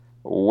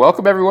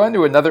Welcome, everyone,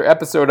 to another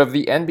episode of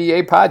the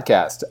NBA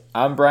Podcast.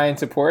 I'm Brian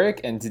Toporek,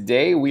 and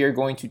today we are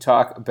going to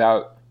talk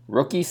about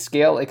rookie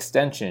scale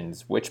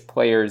extensions, which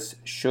players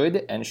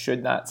should and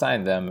should not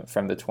sign them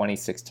from the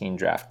 2016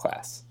 draft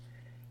class.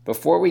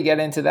 Before we get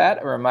into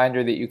that, a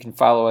reminder that you can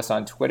follow us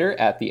on Twitter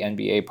at the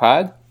NBA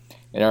Pod.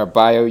 In our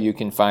bio, you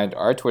can find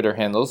our Twitter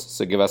handles,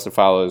 so give us a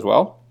follow as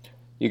well.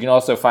 You can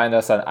also find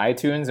us on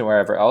iTunes and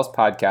wherever else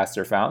podcasts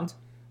are found.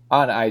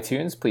 On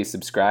iTunes, please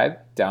subscribe,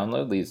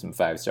 download, leave some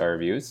 5-star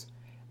reviews.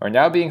 We're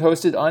now being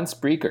hosted on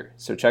Spreaker,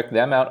 so check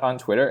them out on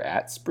Twitter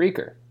at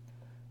Spreaker.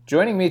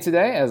 Joining me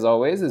today, as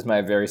always, is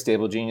my very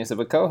stable genius of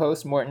a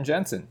co-host, Morten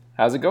Jensen.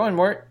 How's it going,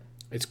 Mort?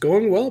 It's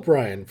going well,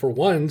 Brian. For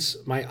once,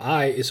 my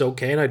eye is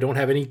okay and I don't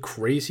have any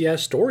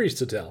crazy-ass stories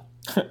to tell.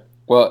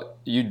 Well,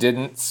 you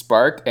didn't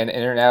spark an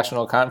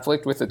international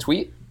conflict with a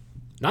tweet?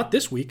 Not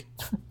this week.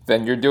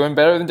 Then you're doing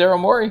better than Daryl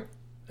Morey.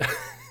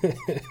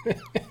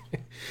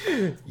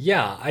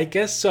 Yeah, I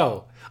guess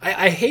so.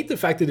 I hate the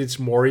fact that it's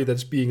Morey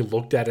that's being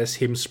looked at as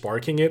him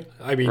sparking it.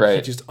 I mean, Right.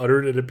 He just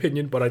uttered an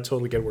opinion, but I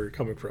totally get where you're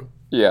coming from.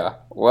 Yeah,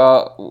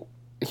 well,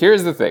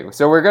 here's the thing.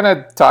 So we're going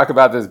to talk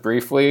about this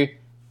briefly,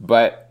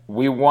 but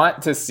we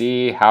want to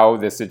see how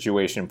this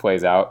situation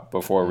plays out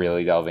before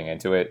really delving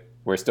into it.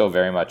 We're still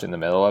very much in the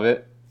middle of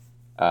it.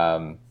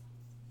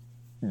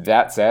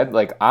 That said,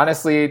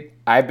 honestly,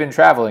 I've been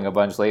traveling a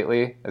bunch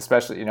lately,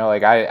 especially,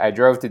 I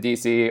drove to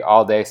DC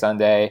all day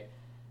Sunday.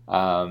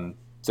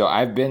 So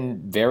I've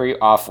been very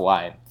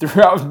offline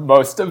throughout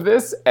most of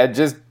this and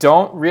just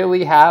don't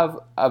really have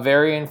a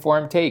very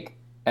informed take.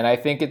 And I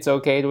think it's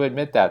okay to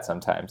admit that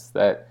sometimes,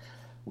 that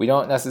we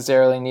don't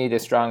necessarily need a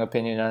strong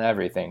opinion on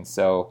everything.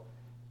 So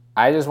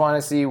I just want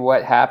to see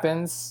what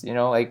happens.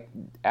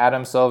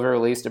 Adam Silver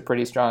released a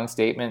pretty strong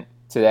statement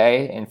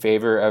today in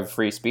favor of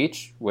free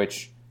speech,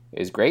 which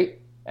is great,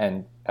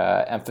 and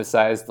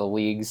emphasized the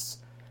league's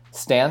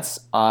stance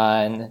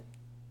on,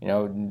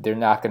 they're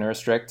not going to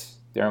restrict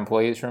their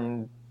employees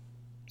from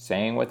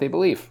saying what they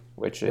believe,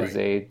 which is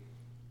a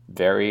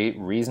very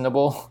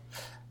reasonable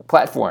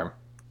platform.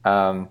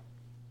 But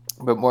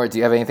Mort, do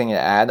you have anything to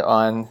add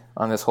on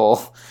this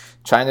whole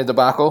China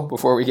debacle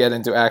before we get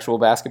into actual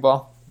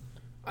basketball?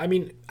 I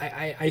mean,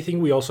 I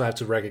think we also have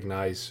to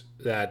recognize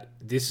that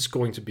this is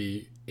going to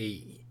be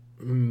a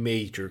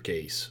major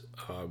case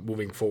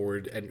moving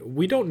forward. And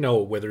we don't know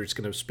whether it's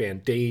going to span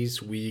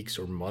days, weeks,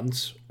 or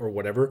months, or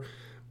whatever.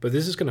 But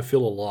this is going to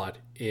fill a lot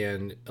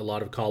in a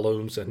lot of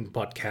columns and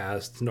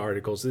podcasts and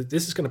articles.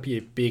 This is going to be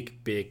a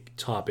big, big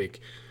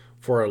topic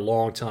for a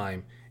long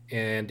time.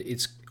 And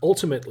it's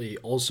ultimately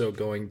also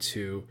going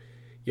to,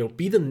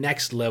 be the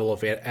next level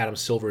of Adam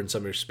Silver in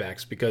some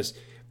respects, because,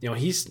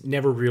 he's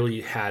never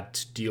really had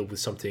to deal with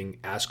something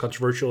as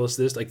controversial as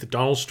this. Like the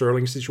Donald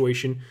Sterling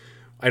situation,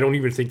 I don't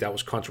even think that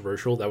was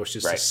controversial. That was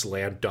just a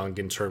slam dunk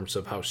in terms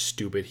of how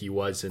stupid he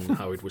was and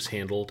how it was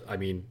handled. I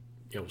mean,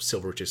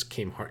 Silver just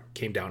came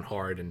down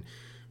hard and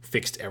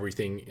fixed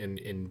everything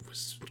and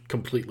was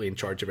completely in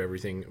charge of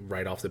everything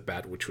right off the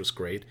bat, which was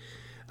great.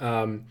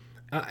 And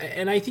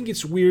I think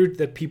it's weird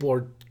that people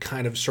are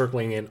kind of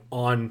circling in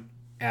on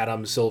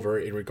Adam Silver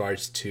in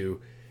regards to,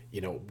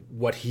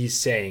 what he's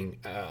saying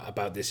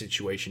about this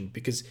situation,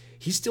 because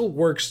he still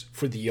works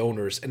for the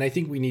owners. And I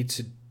think we need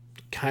to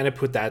kind of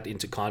put that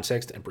into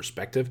context and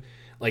perspective.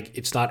 Like,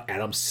 it's not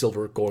Adam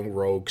Silver going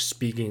rogue,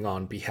 speaking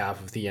on behalf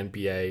of the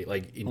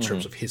NBA, in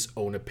terms of his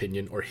own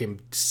opinion or him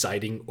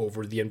deciding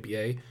over the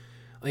NBA.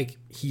 Like,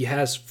 he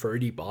has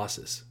 30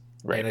 bosses.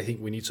 Right. And I think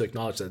we need to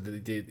acknowledge that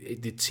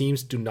the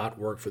teams do not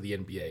work for the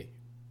NBA.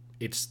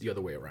 It's the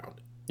other way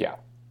around. Yeah,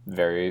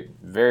 very,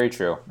 very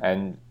true.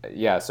 And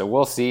yeah, so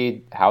we'll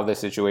see how the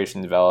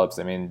situation develops.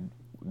 I mean,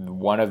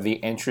 one of the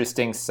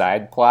interesting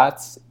side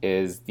plots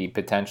is the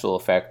potential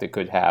effect it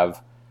could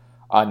have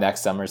on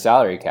next summer's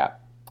salary cap.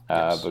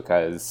 Yes.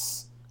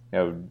 Because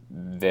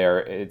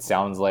it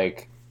sounds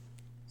like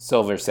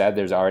Silver said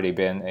there's already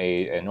been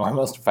an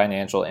enormous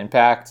financial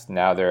impact.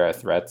 Now there are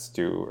threats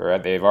or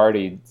they've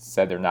already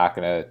said they're not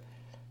going to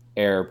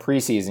air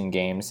preseason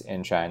games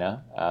in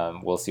China.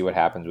 We'll see what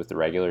happens with the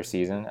regular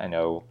season. I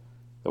know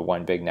the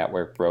one big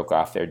network broke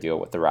off their deal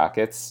with the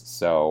Rockets,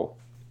 so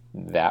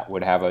that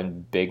would have a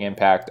big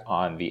impact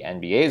on the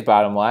NBA's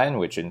bottom line,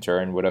 which in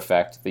turn would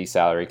affect the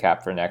salary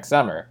cap for next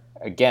summer.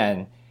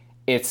 Again,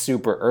 it's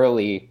super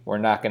early. We're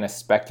not going to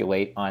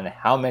speculate on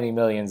how many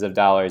millions of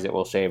dollars it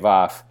will shave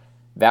off.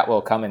 That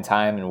will come in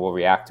time and we'll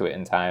react to it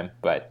in time.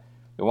 But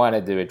we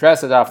wanted to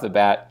address it off the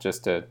bat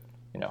just to,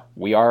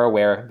 we are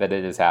aware that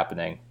it is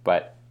happening,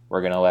 but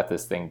we're going to let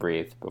this thing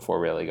breathe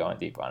before really going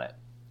deep on it.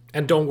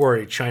 And don't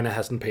worry, China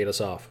hasn't paid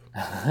us off.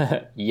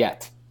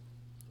 Yet.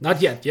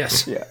 Not yet,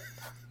 yes. Yeah.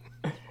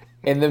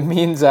 In the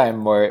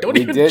meantime, don't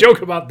even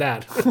joke about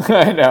that.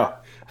 I know.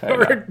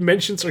 Our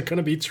mentions are going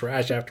to be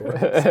trash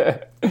afterwards.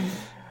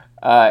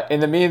 In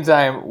the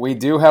meantime, we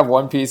do have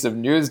one piece of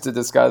news to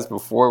discuss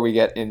before we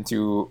get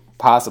into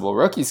possible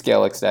rookie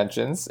scale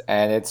extensions,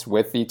 and it's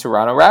with the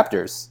Toronto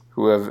Raptors,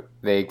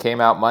 they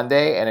came out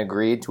Monday and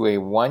agreed to a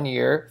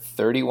 1-year,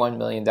 $31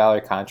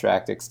 million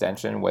contract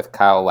extension with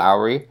Kyle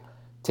Lowry,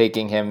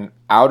 taking him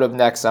out of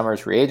next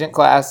summer's free agent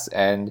class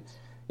and,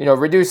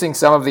 reducing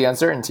some of the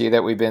uncertainty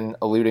that we've been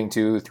alluding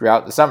to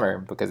throughout the summer,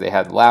 because they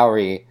had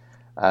Lowry,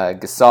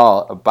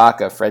 Gasol,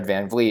 Ibaka, Fred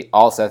VanVleet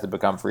all set to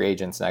become free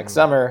agents next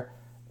summer.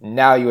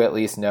 Now you at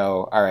least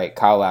know, all right,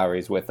 Kyle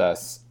Lowry's with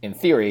us in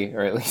theory,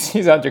 or at least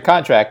he's under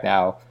contract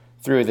now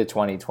through the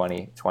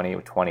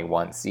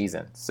 2020-2021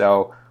 season.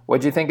 So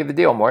what'd you think of the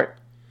deal, Mort?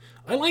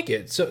 I like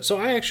it. So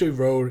I actually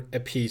wrote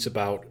a piece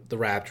about the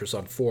Raptors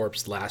on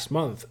Forbes last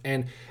month,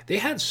 and they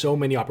had so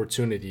many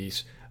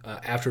opportunities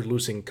after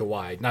losing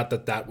Kawhi. Not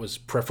that that was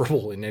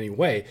preferable in any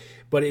way,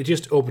 but it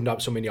just opened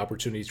up so many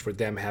opportunities for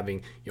them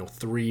having,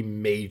 three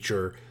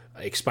major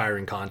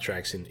expiring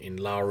contracts in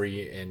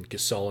Lowry and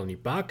Gasol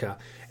and Ibaka.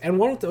 And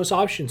one of those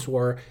options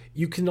were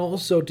you can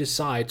also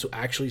decide to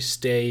actually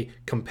stay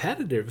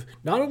competitive,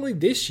 not only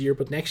this year,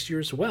 but next year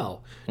as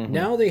well. Mm-hmm.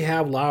 Now they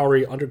have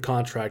Lowry under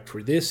contract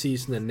for this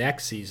season and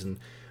next season.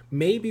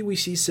 Maybe we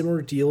see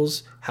similar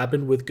deals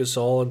happen with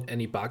Gasol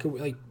and Ibaka.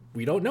 Like,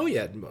 we don't know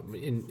yet.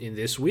 In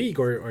this week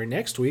or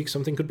next week,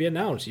 something could be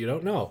announced. You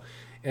don't know.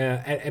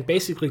 And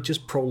basically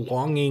just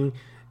prolonging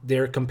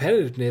their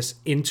competitiveness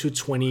into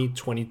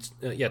 2020,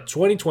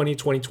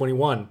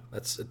 2021.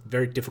 That's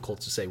very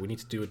difficult to say. We need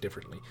to do it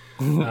differently.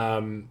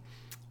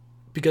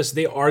 Because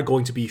they are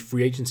going to be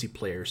free agency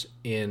players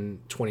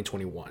in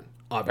 2021,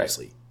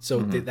 obviously. Right.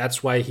 So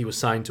that's why he was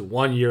signed to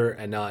 1 year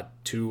and not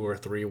 2 or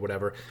 3 or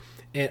whatever.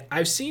 And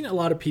I've seen a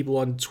lot of people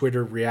on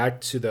Twitter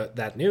react to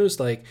that news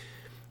like,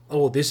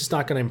 oh, this is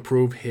not going to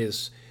improve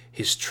his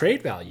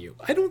trade value.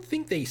 I don't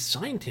think they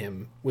signed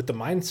him with the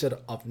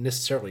mindset of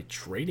necessarily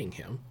trading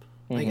him.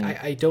 Like,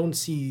 I don't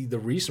see the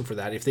reason for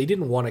that. If they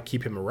didn't want to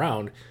keep him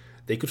around,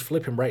 they could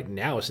flip him right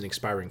now as an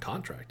expiring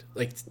contract.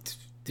 Like,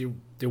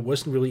 there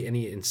wasn't really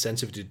any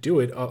incentive to do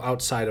it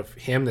outside of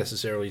him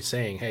necessarily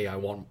saying, hey, I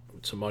want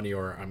some money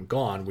or I'm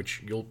gone,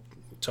 which you'll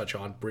touch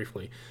on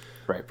briefly.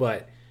 Right.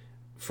 But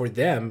for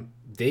them,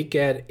 they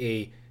get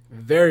a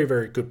very,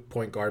 very good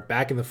point guard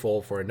back in the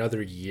fold for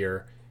another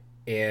year.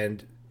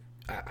 And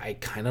I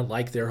kind of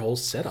like their whole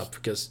setup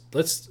because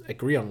let's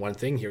agree on one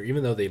thing here.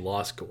 Even though they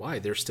lost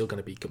Kawhi, they're still going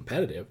to be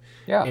competitive.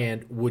 Yeah.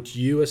 And would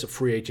you, as a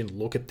free agent,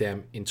 look at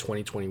them in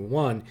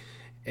 2021?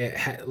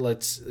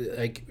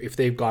 If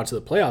they've gone to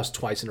the playoffs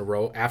twice in a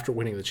row after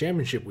winning the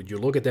championship, would you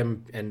look at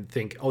them and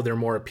think, oh, they're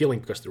more appealing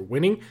because they're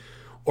winning?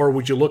 Or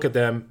would you look at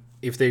them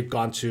if they've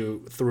gone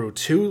through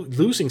 2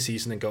 losing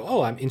seasons and go,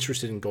 oh, I'm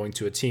interested in going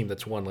to a team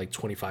that's won like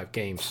 25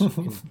 games?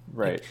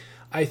 Right. Like,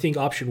 I think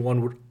option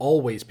 1 would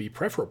always be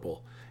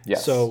preferable.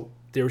 Yes. So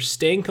they're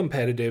staying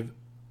competitive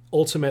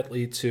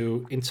ultimately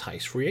to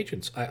entice free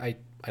agents. I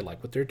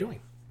like what they're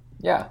doing.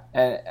 Yeah,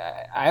 and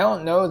I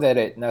don't know that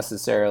it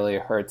necessarily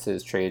hurts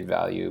his trade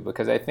value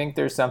because I think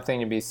there's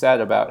something to be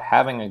said about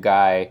having a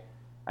guy.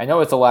 I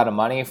know it's a lot of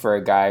money for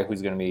a guy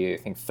who's going to be, I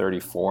think,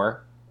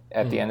 34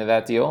 at the end of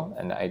that deal,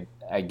 and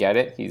I get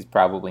it. He's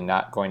probably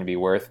not going to be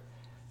worth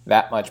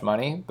that much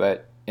money,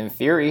 but in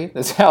theory,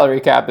 the salary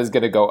cap is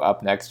going to go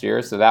up next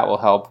year, so that will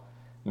help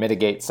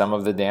mitigate some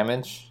of the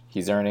damage.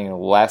 He's earning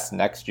less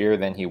next year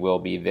than he will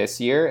be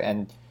this year.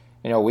 And,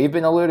 we've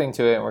been alluding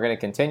to it, and we're going to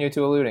continue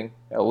to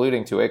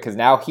alluding to it because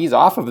now he's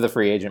off of the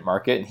free agent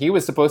market, and he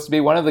was supposed to be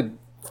one of the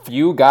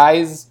few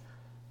guys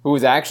who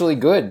was actually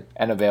good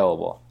and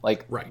available.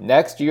 Like, right.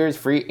 Next year's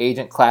free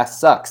agent class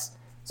sucks.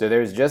 So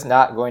there's just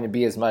not going to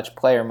be as much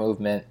player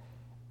movement,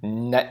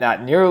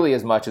 not nearly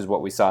as much as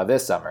what we saw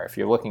this summer. If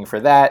you're looking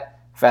for that,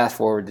 fast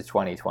forward to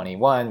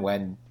 2021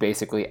 when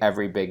basically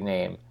every big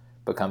name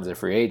becomes a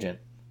free agent.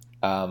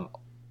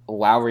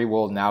 Lowry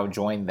will now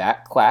join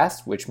that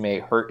class, which may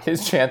hurt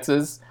his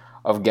chances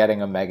of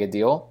getting a mega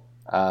deal.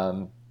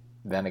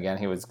 Then again,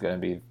 he was going to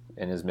be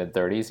in his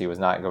mid-30s. He was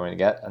not going to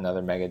get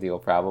another mega deal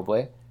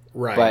probably.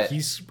 Right. But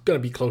he's going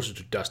to be closer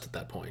to dust at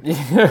that point.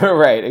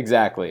 Right,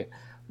 exactly.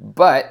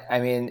 But,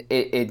 I mean,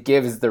 it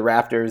gives the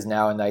Raptors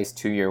now a nice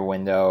 2-year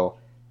window.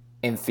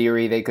 In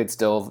theory, they could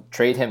still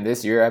trade him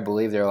this year. I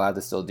believe they're allowed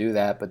to still do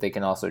that, but they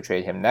can also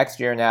trade him next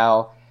year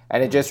now.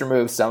 And it just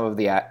removes some of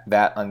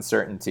that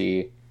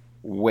uncertainty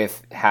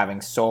with having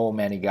so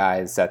many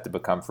guys set to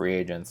become free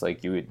agents.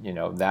 Like,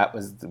 that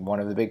was one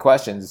of the big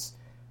questions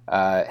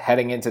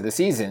heading into the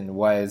season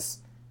was,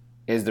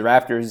 is the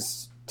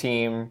Raptors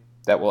team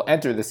that will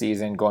enter the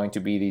season going to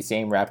be the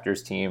same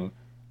Raptors team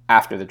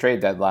after the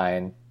trade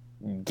deadline,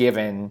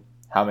 given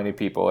how many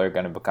people are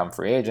going to become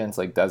free agents?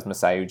 Like, does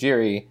Masai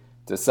Ujiri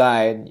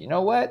decide, you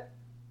know what?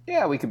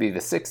 Yeah, we could be the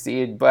 6th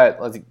seed, but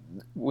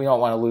we don't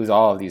want to lose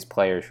all of these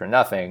players for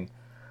nothing.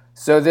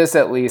 So this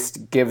at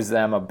least gives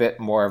them a bit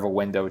more of a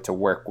window to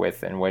work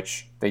with in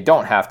which they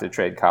don't have to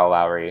trade Kyle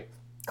Lowry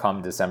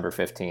come December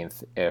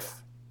 15th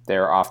if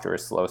they're off to a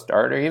slow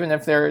start, or even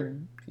if they're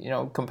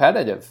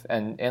competitive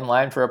and in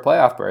line for a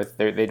playoff berth.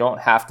 They don't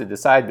have to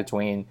decide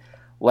between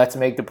let's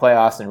make the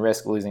playoffs and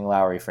risk losing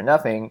Lowry for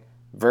nothing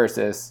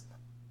versus,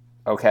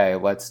 okay,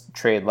 let's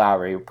trade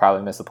Lowry. We'll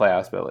probably miss the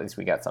playoffs, but at least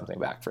we got something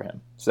back for him.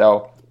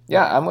 So,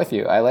 yeah, I'm with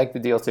you. I like the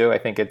deal too. I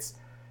think it's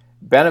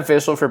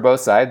beneficial for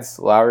both sides.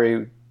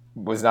 Lowry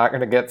was not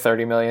going to get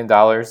 $30 million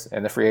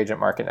in the free agent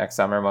market next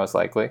summer, most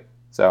likely.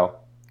 So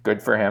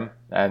good for him,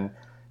 and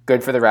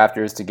good for the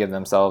Raptors to give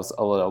themselves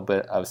a little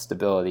bit of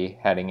stability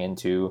heading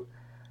into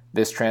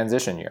this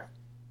transition year.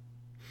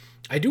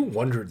 I do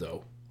wonder,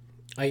 though.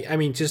 I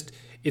mean, just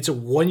it's a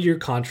 1-year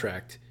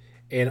contract,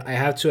 and I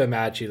have to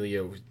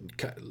imagine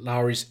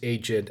Lowry's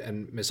agent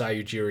and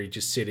Masai Ujiri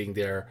just sitting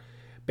there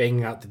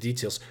banging out the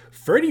details.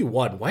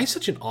 31, why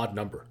such an odd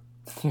number?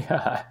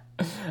 Yeah,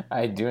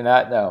 I do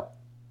not know.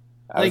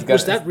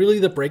 Was that really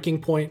the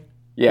breaking point?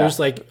 Yeah. It was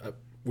like,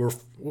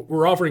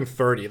 we're offering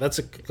 30.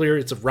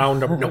 It's a round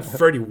number. No,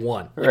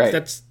 31. Right.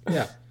 That's,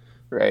 yeah.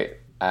 Right.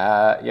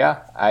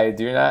 Yeah, I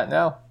do not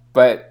know.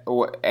 But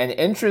an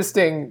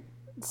interesting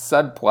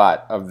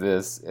subplot of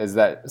this is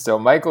that, so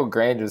Michael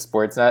Grange of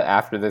Sportsnet,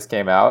 after this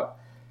came out,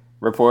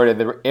 reported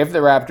that if the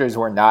Raptors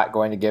were not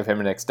going to give him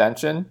an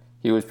extension,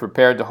 he was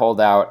prepared to hold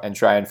out and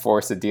try and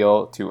force a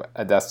deal to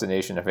a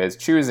destination of his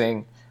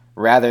choosing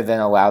rather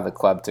than allow the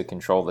club to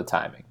control the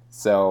timing.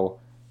 So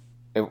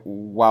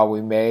while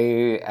we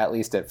may, at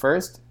least at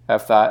first,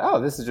 have thought,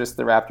 oh, this is just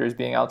the Raptors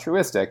being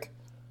altruistic,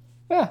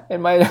 yeah, they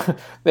might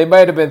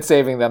have been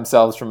saving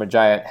themselves from a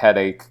giant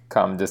headache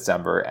come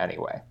December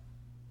anyway.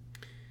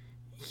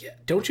 Yeah,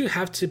 don't you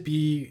have to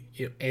be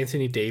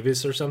Anthony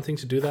Davis or something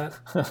to do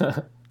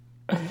that?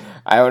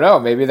 I don't know.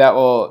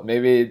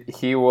 Maybe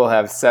he will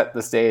have set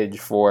the stage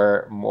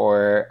for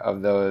more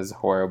of those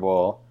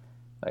horrible,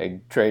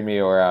 like, trade me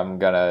or I'm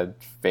gonna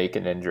fake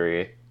an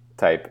injury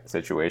type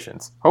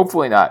situations.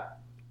 Hopefully not.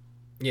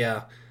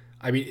 Yeah.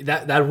 I mean,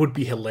 that would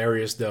be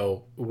hilarious,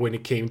 though, when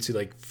it came to,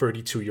 like,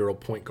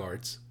 32-year-old point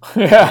guards.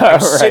 Yeah,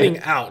 right. Sitting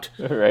out.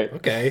 Right.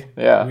 Okay.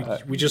 Yeah.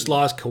 We just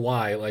lost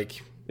Kawhi.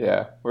 Like,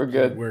 yeah, we're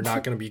good. We're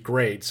not going to be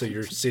great. So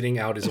your sitting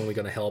out is only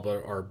going to help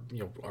our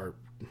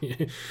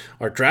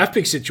our draft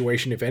pick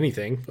situation, if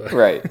anything.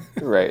 Right.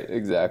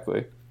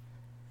 Exactly.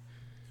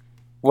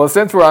 Well,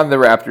 since we're on the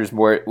Raptors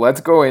more, let's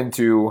go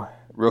into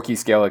rookie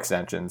scale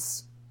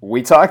extensions.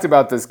 We talked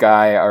about this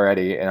guy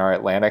already in our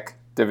Atlantic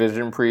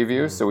Division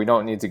preview, so we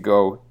don't need to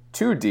go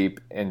too deep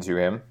into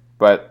him.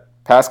 But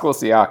Pascal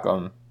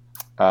Siakam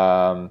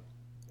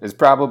is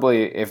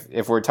probably,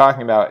 if we're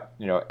talking about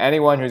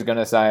anyone who's going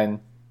to sign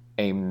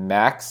a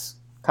max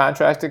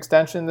contract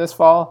extension this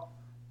fall,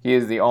 he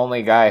is the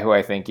only guy who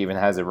I think even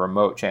has a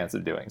remote chance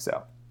of doing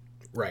so.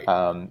 Right.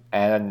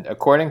 And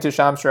according to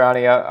Shams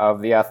Charania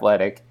of The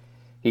Athletic,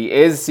 he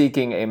is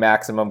seeking a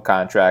maximum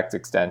contract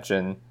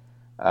extension.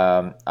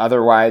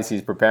 Otherwise,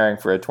 he's preparing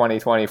for a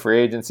 2020 free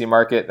agency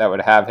market that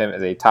would have him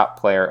as a top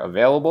player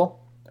available.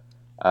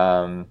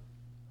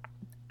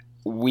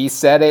 We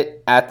said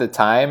it at the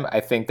time. I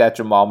think that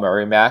Jamal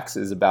Murray max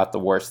is about the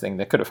worst thing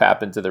that could have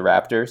happened to the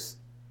Raptors,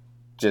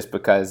 just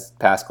because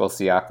Pascal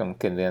Siakam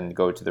can then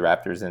go to the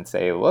Raptors and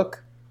say,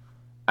 look,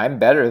 I'm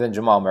better than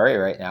Jamal Murray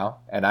right now,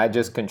 and I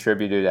just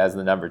contributed as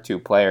the number 2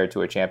 player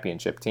to a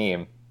championship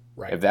team.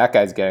 Right. If that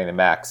guy's getting the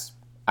max,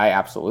 I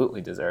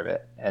absolutely deserve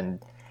it.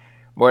 And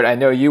Mort, I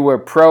know you were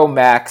pro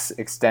max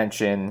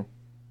extension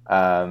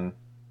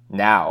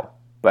now,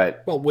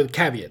 but with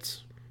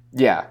caveats.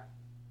 Yeah.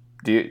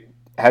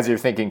 Has your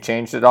thinking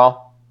changed at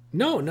all?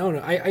 No.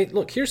 I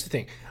look, here's the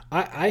thing.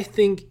 I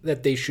think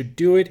that they should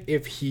do it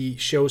if he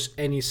shows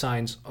any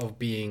signs of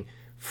being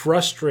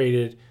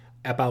frustrated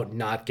about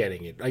not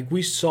getting it. Like,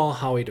 we saw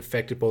how it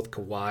affected both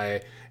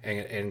Kawhi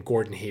and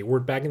Gordon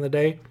Hayward back in the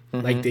day.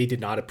 Mm-hmm. Like, they did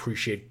not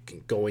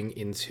appreciate going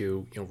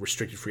into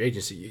restricted free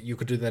agency. You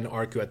could then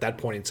argue at that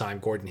point in time,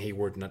 Gordon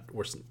Hayward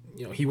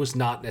he was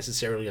not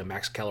necessarily a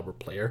max caliber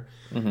player.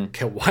 Mm-hmm.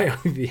 Kawhi,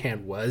 on the other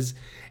hand, was,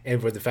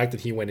 and for the fact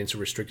that he went into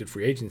restricted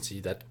free agency,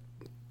 that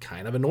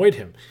kind of annoyed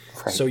him.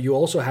 Right. So you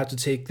also have to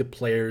take the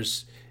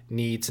players'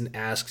 needs and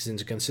asks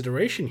into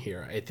consideration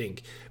here, I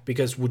think,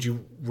 because would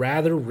you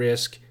rather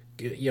risk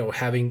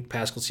having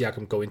Pascal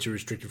Siakam go into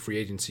restricted free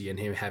agency and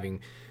him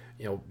having,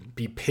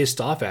 be pissed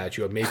off at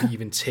you, or maybe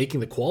even taking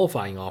the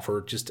qualifying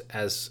offer just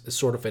as a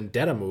sort of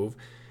vendetta move,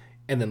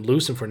 and then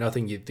lose him for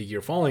nothing the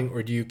year following?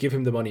 Or do you give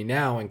him the money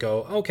now and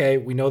go, okay,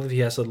 we know that he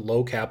has a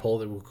low cap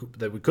hold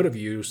that we could have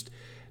used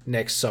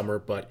next summer,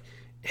 but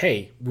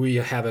hey, we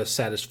have a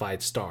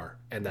satisfied star,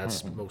 and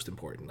that's most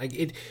important.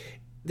 Like,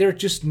 there are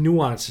just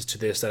nuances to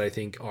this that I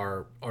think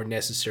are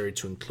necessary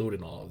to include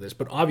in all of this.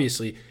 But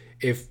obviously,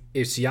 if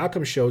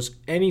Siakam shows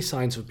any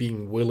signs of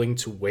being willing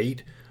to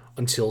wait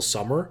until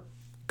summer,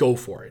 go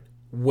for it.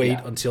 Wait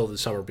until the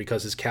summer,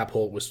 because his cap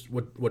hold was,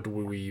 what do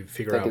we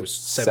figure out, was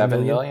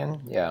 $7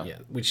 million? Yeah,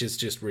 which is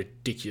just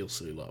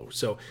ridiculously low.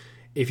 So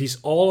if he's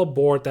all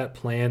aboard that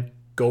plan,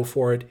 go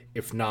for it.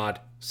 If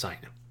not, sign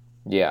him.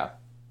 Yeah,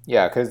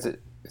 because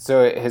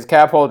his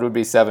cap hold would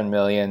be $7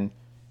 million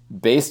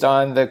based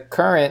on the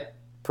current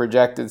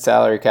projected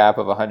salary cap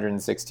of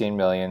 $116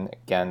 million.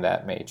 Again,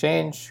 that may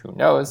change. Who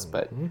knows?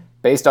 But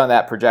based on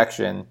that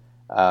projection,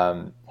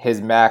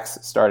 his max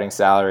starting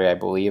salary, I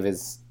believe,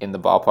 is in the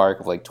ballpark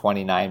of like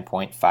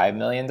 $29.5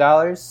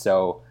 million.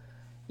 So,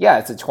 yeah,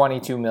 it's a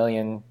 $22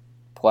 million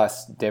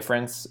plus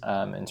difference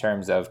in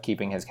terms of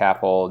keeping his cap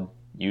hold,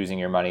 using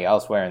your money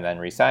elsewhere and then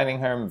re-signing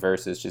him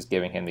versus just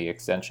giving him the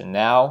extension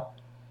now.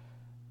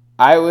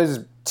 I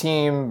was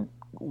team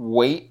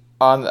wait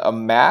on a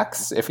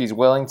max. If he's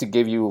willing to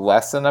give you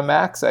less than a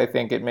max, I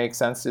think it makes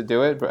sense to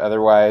do it. But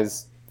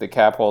otherwise, the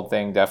cap hold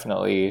thing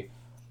definitely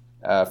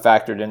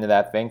factored into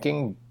that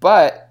thinking.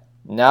 But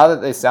now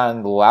that they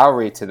signed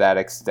Lowry to that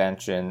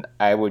extension,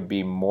 I would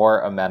be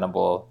more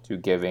amenable to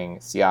giving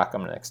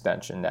Siakam an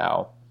extension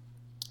now,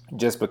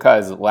 just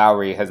because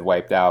Lowry has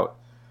wiped out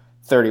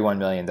 $31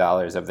 million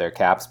of their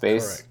cap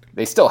space. Correct.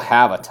 They still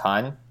have a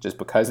ton just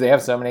because they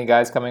have so many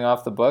guys coming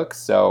off the books.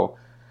 So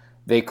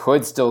they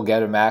could still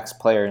get a max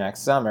player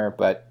next summer.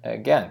 But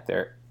again,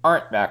 there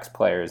aren't max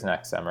players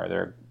next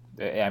summer.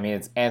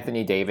 It's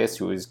Anthony Davis,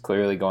 who is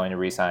clearly going to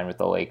re-sign with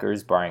the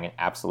Lakers, barring an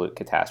absolute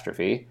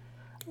catastrophe.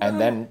 And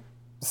then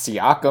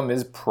Siakam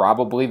is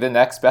probably the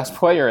next best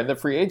player in the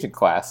free agent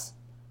class.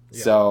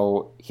 Yeah.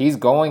 So he's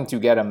going to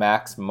get a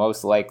max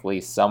most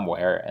likely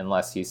somewhere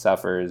unless he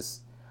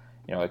suffers,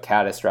 a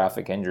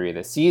catastrophic injury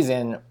this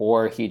season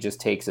or he just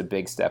takes a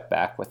big step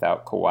back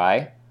without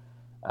Kawhi.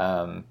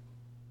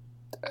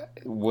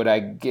 Would I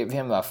give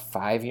him a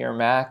 5-year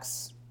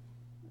max?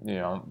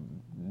 I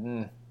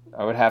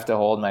would have to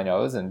hold my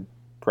nose and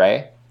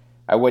pray.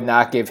 I would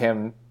not give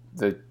him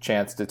the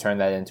chance to turn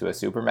that into a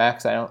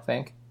supermax, I don't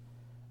think.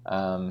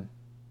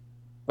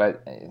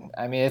 But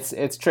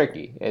it's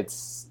tricky.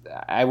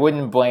 I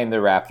wouldn't blame the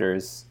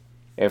Raptors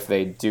if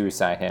they do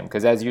sign him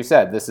because, as you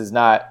said, this is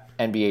not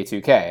NBA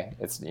 2K.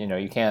 It's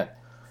you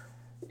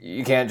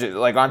can't just,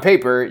 like, on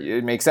paper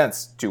it makes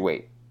sense to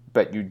wait,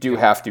 but you do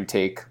have to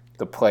take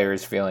the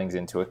player's feelings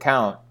into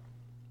account.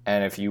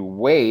 And if you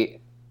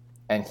wait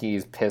and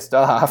he's pissed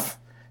off,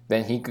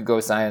 then he could go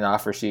sign an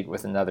offer sheet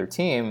with another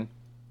team.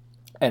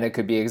 And it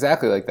could be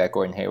exactly like that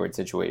Gordon Hayward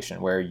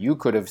situation where you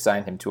could have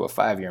signed him to a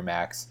 5-year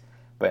max,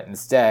 but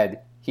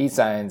instead he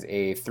signs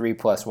a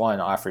 3+1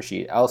 offer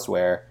sheet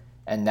elsewhere,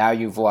 and now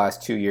you've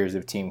lost 2 years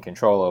of team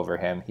control over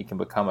him. He can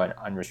become an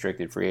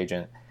unrestricted free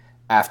agent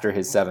after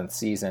his 7th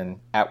season,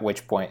 at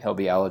which point he'll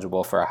be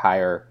eligible for a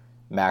higher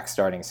max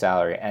starting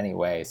salary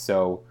anyway.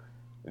 So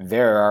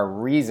there are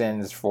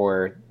reasons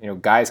for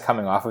guys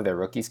coming off of their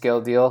rookie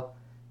scale deal.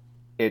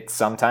 It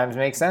sometimes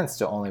makes sense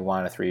to only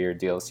want a 3-year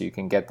deal so you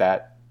can get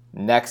that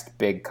next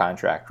big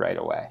contract right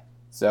away.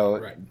 So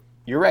right.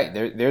 You're right.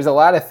 There's a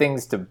lot of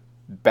things to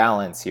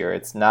balance here.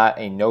 It's not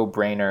a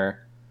no-brainer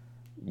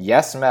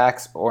yes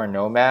max or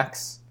no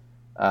max.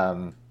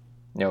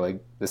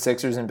 Like the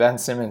Sixers and Ben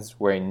Simmons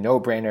were a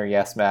no-brainer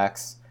yes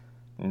max.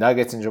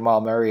 Nuggets and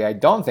Jamal Murray I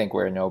don't think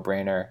were a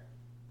no-brainer,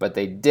 but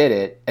they did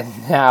it.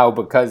 And now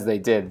because they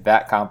did,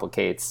 that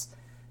complicates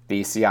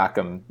the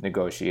Siakam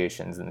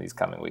negotiations in these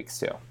coming weeks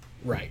too.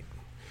 Right.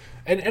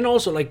 And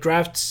also, like,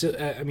 draft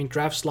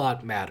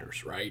slot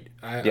matters, right?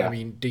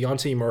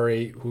 Dejounte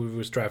Murray, who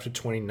was drafted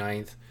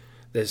 29th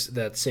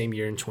that same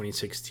year in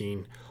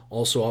 2016,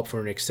 also up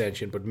for an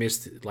extension, but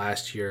missed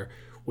last year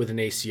with an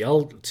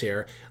ACL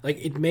tear.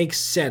 Like, it makes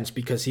sense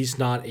because he's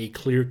not a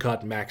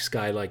clear-cut max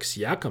guy like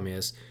Siakam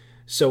is.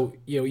 So,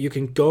 you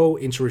can go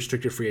into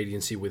restricted free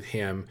agency with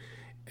him,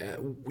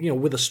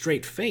 with a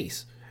straight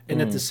face.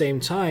 And at the same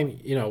time,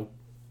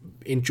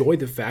 enjoy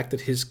the fact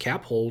that his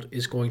cap hold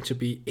is going to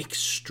be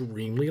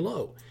extremely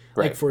low.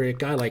 Right. Like, for a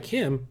guy like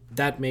him,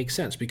 that makes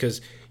sense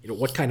because,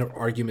 what kind of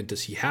argument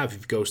does he have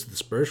if he goes to the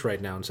Spurs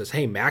right now and says,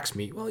 hey, max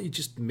me? Well, you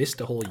just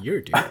missed a whole year,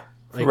 dude.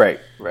 Like,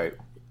 right.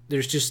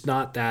 There's just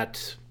not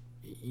that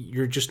 –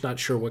 you're just not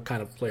sure what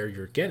kind of player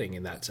you're getting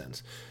in that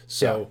sense.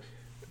 So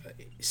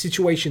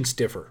situations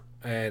differ,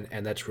 and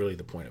that's really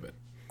the point of it.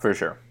 For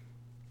sure.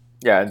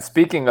 Yeah, and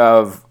speaking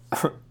of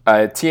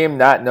a team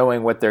not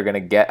knowing what they're going to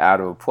get out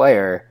of a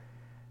player –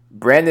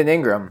 Brandon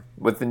Ingram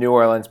with the New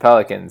Orleans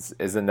Pelicans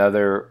is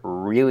another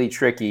really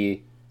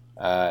tricky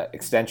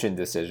extension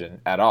decision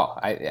at all.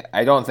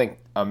 I don't think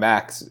a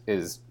max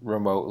is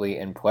remotely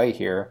in play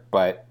here,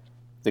 but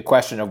the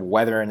question of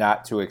whether or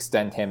not to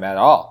extend him at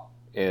all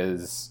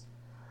is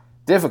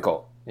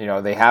difficult.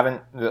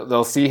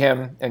 They'll see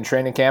him in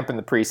training camp in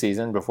the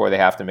preseason before they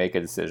have to make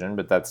a decision,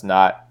 but that's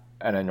not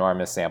an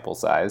enormous sample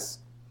size.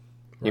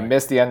 Right. He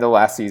missed the end of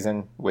last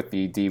season with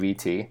the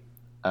DVT.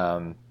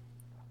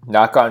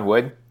 Knock on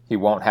wood, he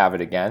won't have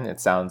it again.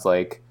 It sounds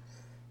like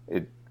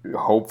it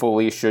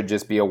hopefully should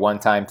just be a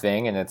one-time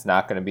thing, and it's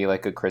not going to be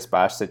like a Chris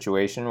Bosh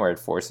situation where it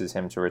forces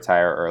him to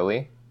retire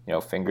early.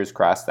 Fingers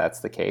crossed that's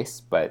the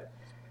case, but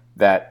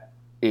that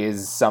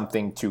is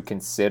something to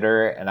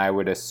consider, and I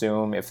would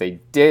assume if they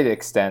did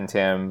extend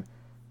him,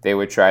 they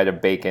would try to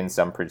bake in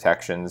some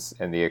protections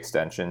in the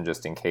extension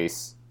just in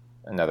case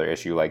another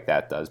issue like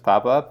that does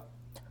pop up.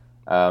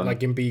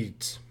 Like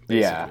Embiid.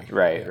 Yeah,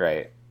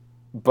 right.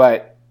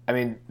 But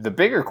the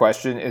bigger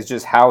question is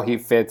just how he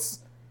fits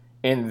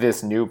in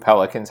this new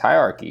Pelicans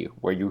hierarchy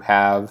where you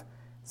have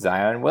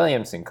Zion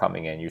Williamson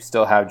coming in. You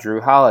still have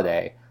Drew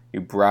Holiday. You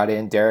brought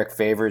in Derek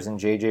Favors and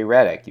J.J.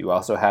 Redick. You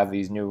also have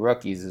these new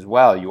rookies as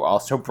well. You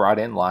also brought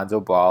in Lonzo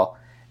Ball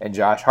and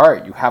Josh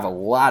Hart. You have a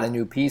lot of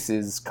new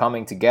pieces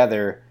coming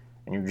together,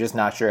 and you're just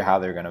not sure how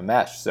they're going to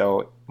mesh.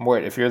 So,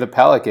 Mort, if you're the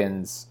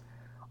Pelicans,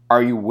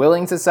 are you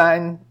willing to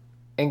sign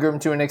Ingram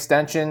to an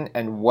extension,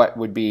 and what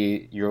would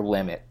be your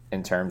limit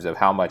in terms of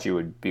how much you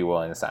would be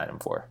willing to sign him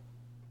for?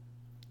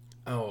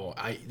 Oh,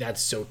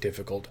 that's so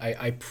difficult.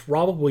 I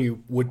probably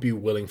would be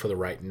willing for the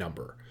right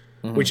number,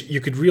 which you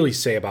could really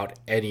say about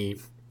any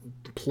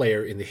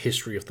player in the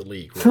history of the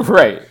league.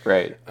 Right?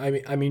 Right.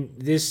 I mean,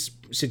 this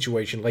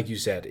situation, like you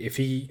said, if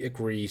he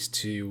agrees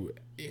to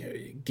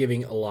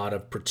giving a lot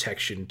of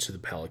protection to the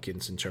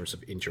Pelicans in terms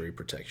of injury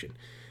protection,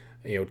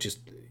 just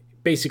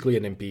basically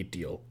an Embiid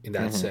deal in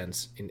that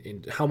sense.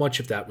 In how much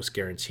of that was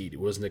guaranteed? It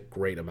wasn't a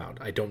great amount.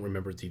 I don't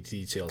remember the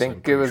details. I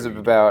think it was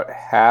about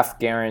half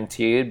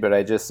guaranteed, but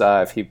I just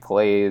saw if he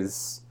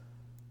plays,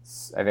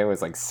 I think it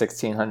was like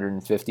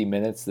 1,650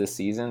 minutes this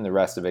season, the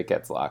rest of it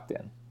gets locked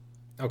in.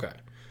 Okay.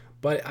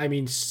 But, I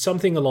mean,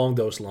 something along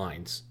those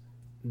lines,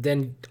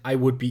 then I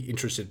would be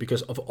interested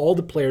because of all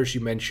the players you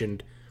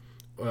mentioned,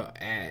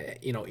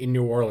 in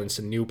New Orleans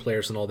and new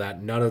players and all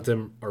that, none of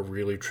them are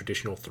really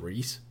traditional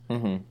threes.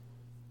 Mm-hmm.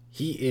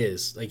 He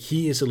is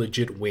a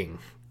legit wing.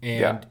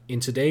 And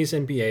in today's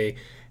NBA,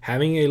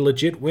 having a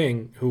legit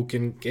wing who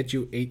can get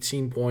you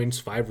 18 points,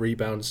 5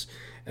 rebounds,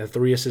 and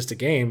 3 assists a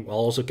game while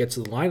also gets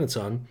to the line a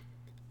ton,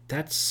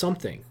 that's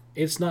something.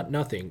 It's not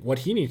nothing. What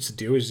he needs to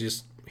do is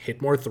just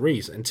hit more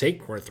threes and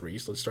take more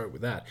threes. Let's start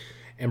with that.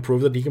 And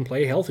prove that he can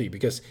play healthy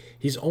because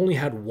he's only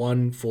had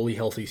one fully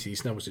healthy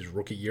season. That was his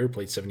rookie year,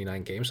 played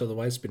 79 games.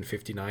 Otherwise, it's been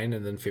 59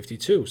 and then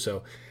 52.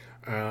 So,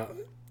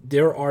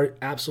 there are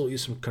absolutely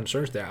some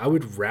concerns there. I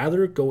would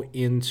rather go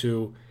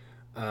into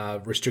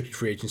restricted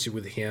free agency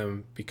with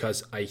him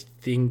because I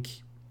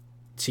think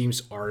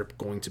teams are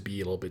going to be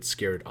a little bit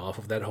scared off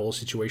of that whole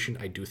situation.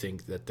 I do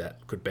think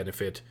that could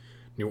benefit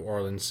New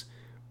Orleans.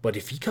 But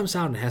if he comes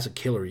out and has a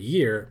killer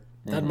year,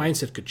 that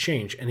mindset could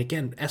change. And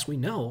again, as we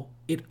know,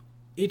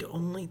 it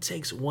only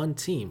takes one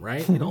team,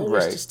 right? It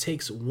always just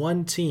takes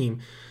one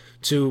team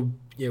to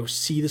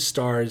see the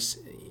stars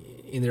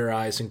in their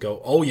eyes and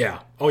go, oh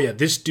yeah,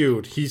 this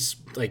dude, he's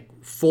like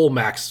full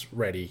max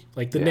ready,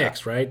 like the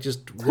Knicks, right?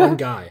 Just one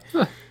guy.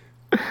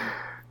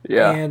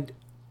 And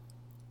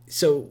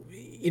so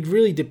it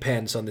really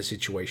depends on the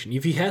situation.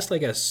 If he has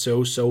like a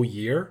so-so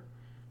year,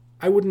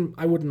 I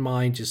wouldn't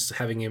mind just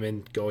having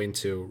him go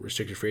into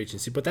restricted free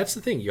agency. But that's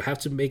the thing, you have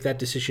to make that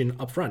decision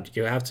up front.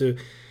 You have to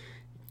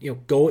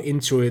go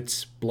into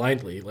it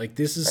blindly. Like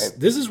this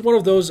is one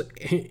of those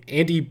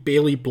Andy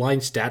Bailey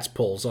blind stats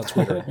polls on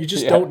Twitter. You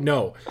just don't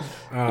know.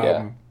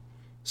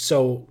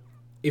 So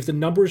if the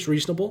number is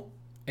reasonable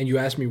and you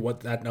ask me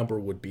what that number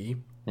would be,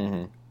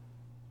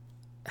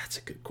 that's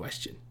a good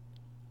question.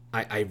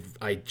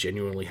 I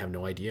genuinely have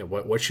no idea.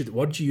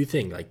 What do you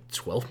think? Like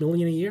 $12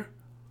 million a year?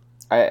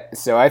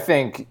 I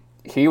think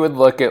he would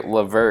look at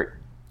LeVert.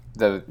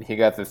 He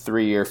got the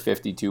 3-year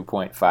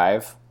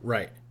 52.5.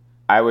 Right.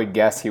 I would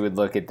guess he would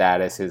look at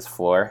that as his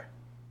floor.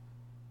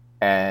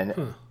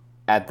 And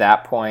at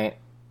that point,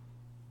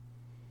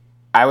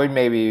 I would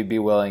maybe be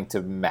willing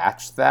to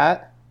match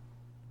that.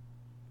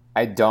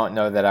 I don't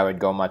know that I would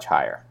go much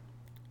higher.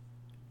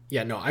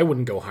 Yeah, no, I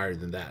wouldn't go higher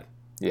than that.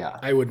 Yeah.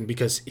 I wouldn't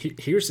because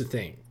here's the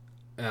thing.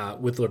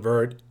 With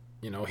LeVert,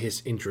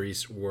 his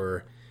injuries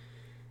were,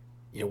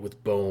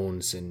 with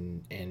bones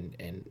and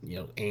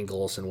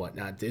ankles and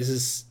whatnot. This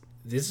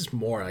is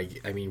more like,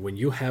 I mean, when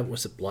you have,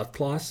 was it blood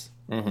clots?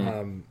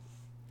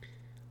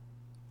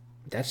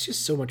 That's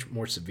just so much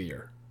more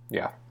severe.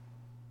 Yeah.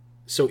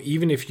 So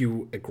even if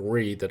you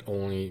agree that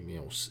only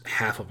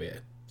half of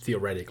it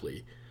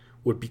theoretically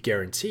would be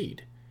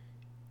guaranteed,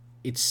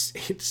 it's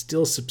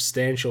still a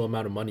substantial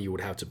amount of money you would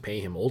have to pay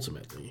him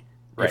ultimately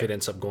if it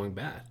ends up going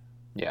bad.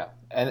 Yeah,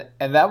 and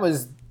that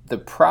was the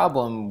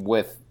problem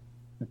with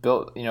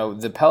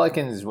the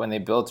Pelicans when they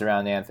built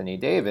around Anthony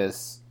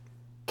Davis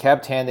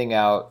kept handing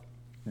out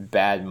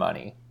bad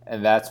money.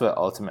 And that's what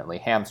ultimately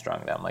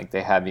hamstrung them. Like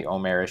they had the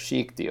Omer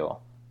Asik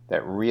deal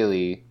that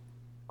really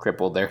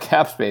crippled their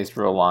cap space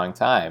for a long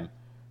time.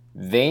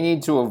 They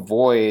need to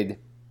avoid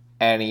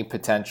any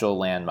potential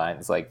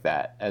landmines like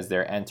that as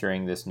they're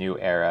entering this new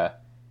era,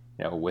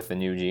 with the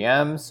new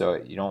GM. So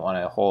you don't want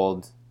to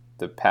hold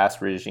the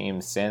past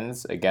regime's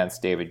sins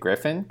against David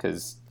Griffin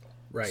because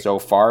so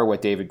far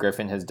what David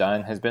Griffin has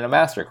done has been a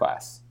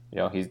masterclass.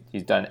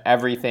 He's done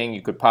everything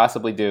you could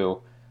possibly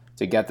do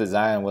to get the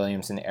Zion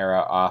Williamson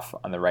era off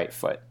on the right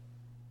foot.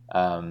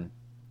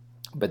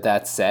 But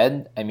that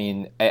said, I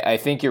mean, I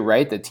think you're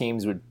right that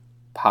teams would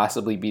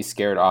possibly be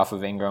scared off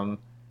of Ingram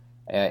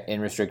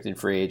in restricted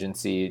free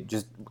agency.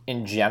 Just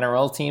in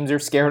general, teams are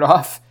scared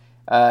off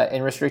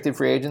in restricted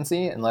free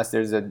agency unless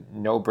there's a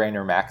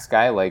no-brainer max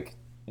guy like,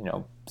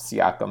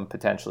 Siakam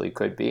potentially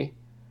could be.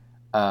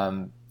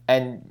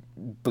 And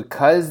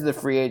because the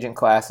free agent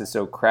class is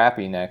so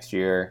crappy next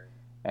year,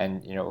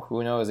 and,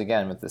 who knows,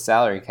 again, with the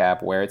salary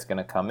cap, where it's going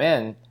to come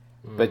in.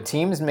 But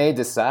teams may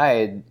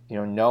decide,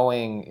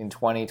 knowing in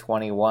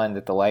 2021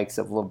 that the likes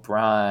of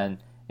LeBron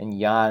and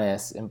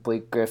Giannis and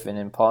Blake Griffin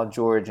and Paul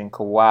George and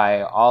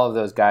Kawhi, all of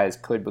those guys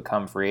could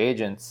become free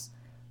agents.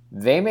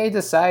 They may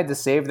decide to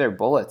save their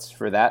bullets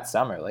for that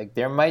summer. Like,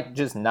 there might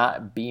just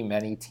not be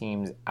many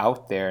teams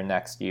out there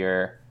next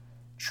year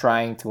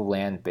trying to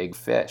land big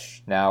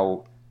fish.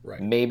 Now,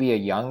 Right. maybe a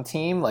young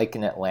team like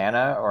an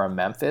Atlanta or a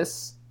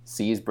Memphis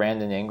sees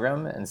Brandon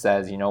Ingram and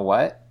says, you know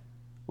what?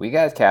 We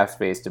got cap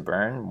space to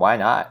burn. Why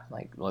not?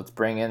 Like, let's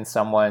bring in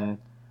someone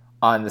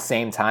on the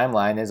same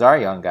timeline as our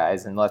young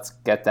guys and let's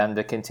get them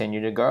to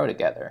continue to grow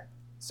together.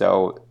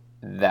 So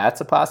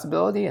that's a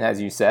possibility. And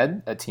as you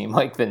said, a team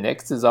like the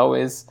Knicks is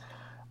always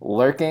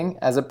lurking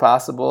as a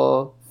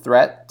possible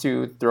threat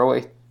to throw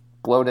a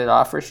bloated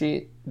offer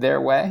sheet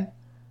their way.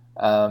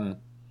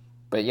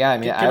 But yeah, I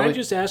mean, Can I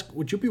just ask,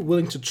 would you be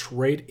willing to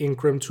trade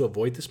Ingram to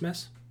avoid this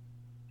mess?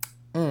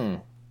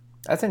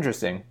 That's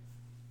interesting.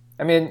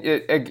 I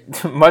mean,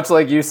 much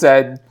like you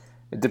said,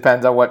 it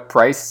depends on what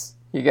price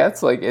he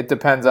gets. Like, it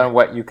depends on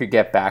what you could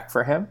get back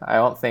for him. I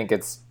don't think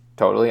it's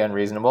totally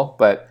unreasonable,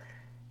 but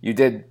you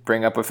did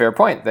bring up a fair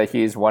point that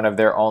he's one of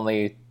their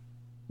only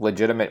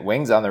legitimate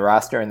wings on the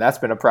roster, and that's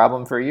been a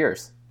problem for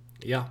years.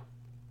 Yeah.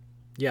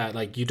 Yeah,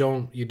 like you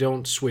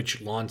don't switch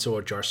Lonzo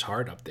or Josh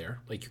Hart up there.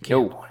 Like you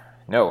can't.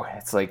 No,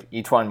 it's like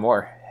each one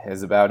more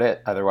is about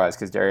it. Otherwise,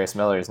 because Darius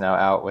Miller is now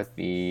out with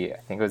I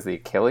think it was the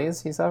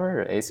Achilles he suffered,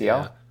 or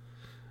ACL.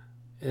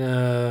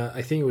 Yeah.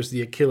 I think it was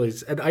the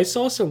Achilles. And I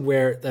saw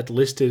somewhere that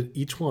listed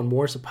each one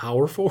more as a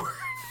power forward.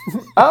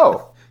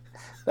 Oh,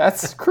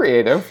 that's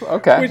creative.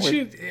 Okay.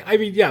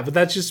 But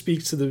that just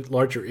speaks to the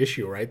larger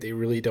issue, right? They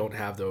really don't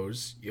have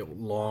those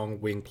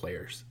long wing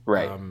players.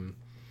 Right.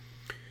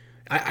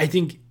 I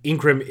think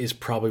Ingram is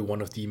probably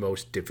one of the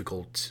most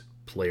difficult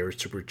players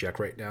to project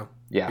right now.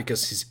 Yeah.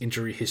 Because his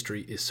injury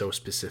history is so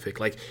specific.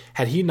 Like,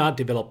 had he not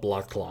developed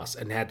blood clots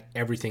and had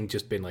everything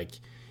just been like,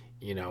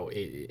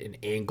 an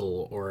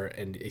ankle or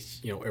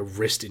a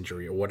wrist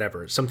injury or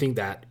whatever, something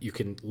that you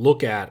can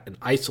look at and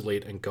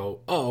isolate and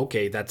go, oh,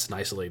 okay, that's an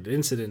isolated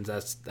incident.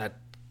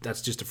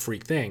 That's just a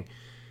freak thing.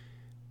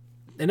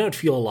 And I'd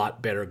feel a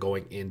lot better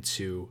going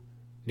into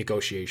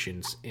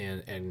negotiations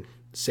and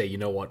say, you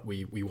know what,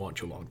 we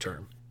want you long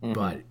term. Mm-hmm.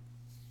 But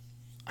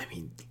I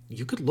mean,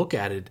 you could look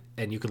at it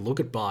and you could look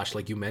at Bosch,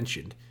 like you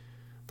mentioned,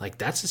 like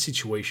that's a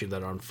situation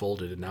that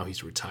unfolded and now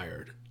he's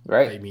retired.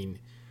 Right. I mean,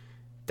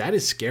 that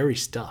is scary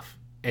stuff.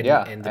 And,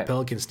 the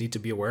Pelicans need to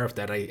be aware of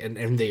that.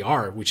 And they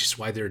are, which is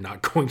why they're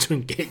not going to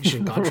engage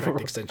in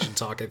contract extension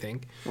talk, I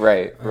think.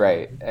 Right.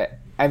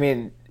 I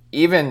mean,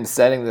 even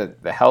setting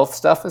the health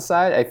stuff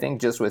aside, I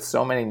think just with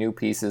so many new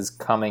pieces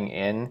coming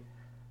in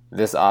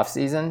this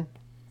offseason,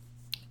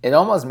 it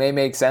almost may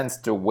make sense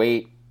to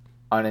wait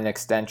on an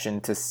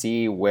extension to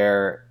see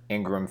where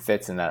Ingram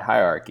fits in that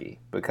hierarchy,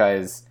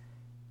 because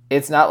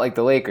it's not like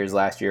the Lakers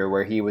last year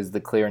where he was the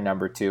clear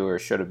number 2 or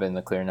should have been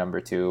the clear number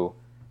 2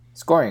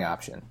 scoring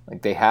option.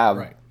 Like, they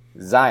have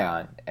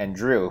Zion and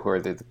Drew, who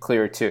are the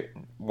clear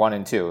 1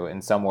 and 2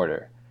 in some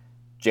order.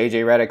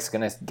 JJ Redick's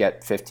going to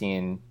get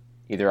 15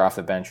 either off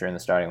the bench or in the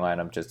starting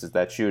lineup just as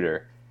that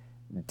shooter.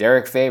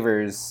 Derek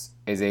Favors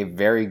is a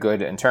very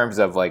good, in terms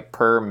of like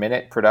per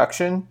minute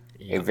production,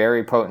 a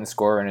very potent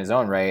scorer in his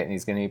own right, and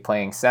he's going to be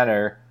playing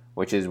center,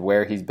 which is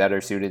where he's better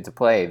suited to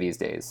play these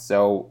days.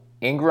 So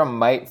Ingram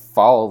might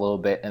fall a little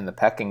bit in the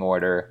pecking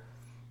order.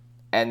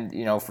 And,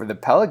 for the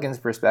Pelicans'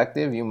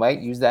 perspective, you might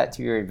use that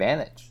to your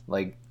advantage.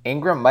 Like,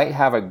 Ingram might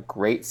have a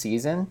great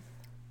season,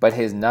 but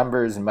his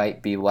numbers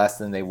might be less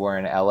than they were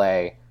in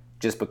LA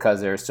just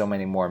because there are so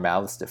many more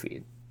mouths to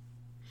feed.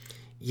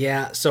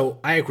 Yeah, so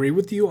I agree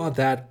with you on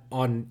that.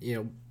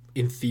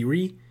 In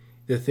theory,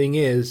 the thing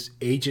is,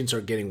 agents are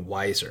getting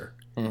wiser.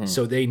 Mm-hmm.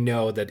 So they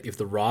know that if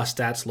the raw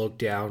stats look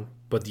down,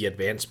 but the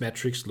advanced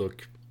metrics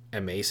look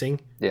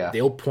amazing,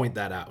 they'll point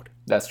that out.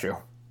 That's true.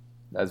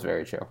 That's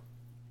very true.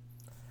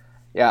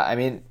 Yeah, I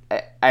mean,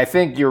 I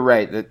think you're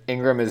right that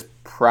Ingram is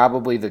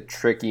probably the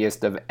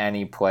trickiest of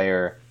any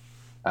player,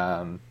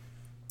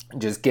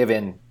 just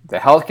given the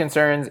health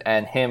concerns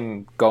and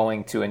him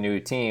going to a new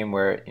team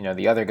where,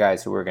 the other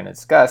guys who we're going to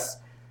discuss,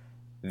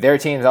 their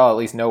teams all at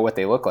least know what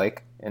they look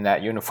like in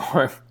that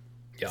uniform.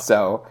 Yeah.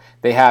 So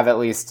they have at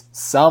least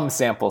some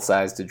sample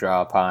size to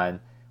draw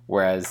upon,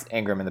 whereas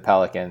Ingram and the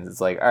Pelicans, it's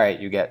like, all right,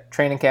 you get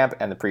training camp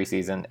and the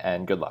preseason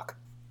and good luck.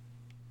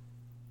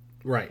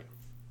 Right.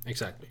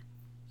 Exactly.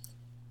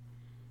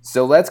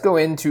 So let's go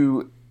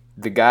into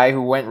the guy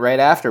who went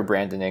right after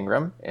Brandon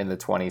Ingram in the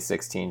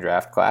 2016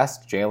 draft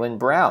class, Jaylen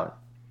Brown,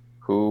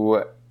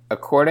 who,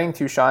 according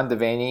to Sean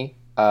Devaney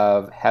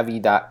of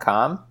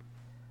Heavy.com,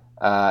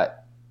 a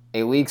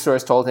league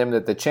source told him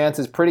that the chance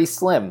is pretty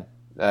slim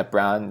that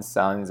Brown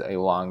signs a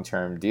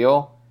long-term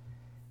deal.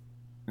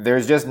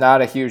 There's just not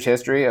a huge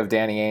history of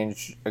Danny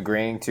Ainge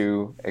agreeing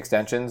to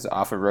extensions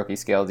off of rookie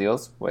scale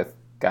deals with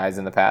guys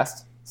in the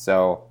past.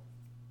 So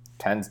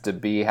tends to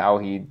be how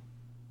he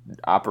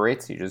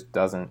operates. He just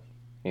doesn't,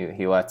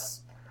 he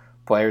lets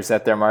players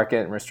set their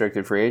market in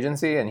restricted free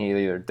agency, and he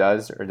either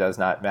does or does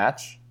not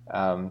match.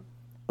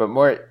 But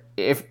more,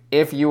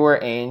 if you were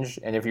Ainge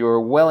and if you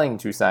were willing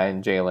to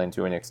sign Jaylen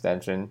to an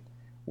extension,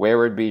 where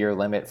would be your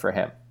limit for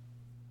him?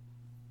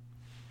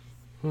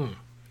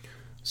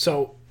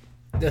 So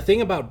the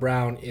thing about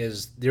Brown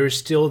is there's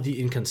still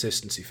the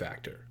inconsistency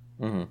factor.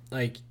 Mm-hmm.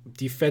 Like,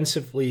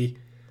 defensively,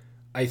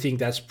 I think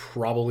that's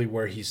probably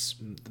where he's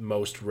the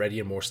most ready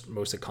and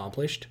most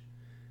accomplished.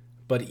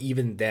 But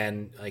even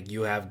then, like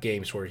you have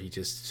games where he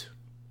just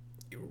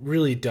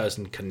really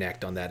doesn't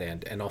connect on that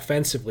end, and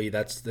offensively,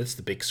 that's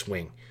the big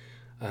swing.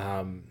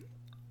 Um,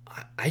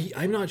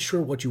 I'm not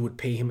sure what you would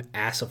pay him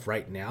as of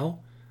right now.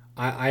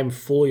 I'm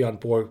fully on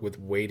board with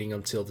waiting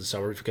until the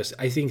summer because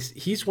I think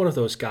he's one of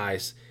those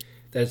guys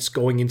that's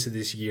going into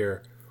this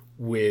year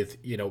with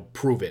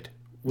prove it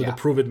with a Yeah.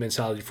 prove it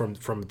mentality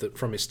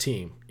from his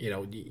team.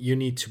 You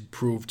need to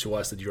prove to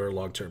us that you're a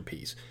long term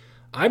piece.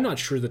 I'm not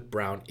sure that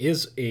Brown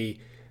is a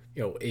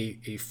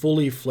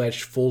fully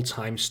fledged full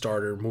time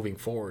starter moving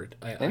forward.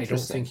 I don't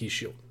Interesting. think he's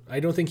shown. I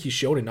don't think he's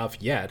shown enough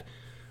yet.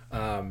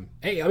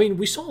 Hey, I mean,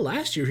 we saw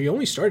last year he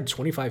only started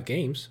 25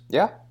 games.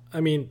 Yeah. I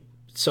mean,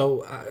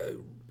 so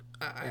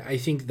I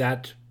think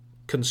that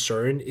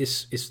concern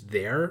is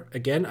there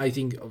again. I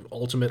think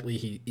ultimately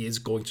he is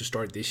going to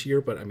start this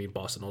year, but I mean,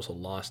 Boston also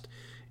lost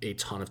a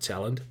ton of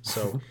talent,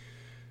 so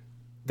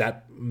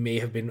that may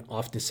have been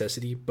off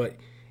necessity. But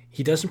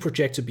he doesn't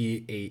project to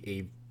be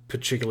a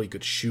particularly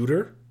good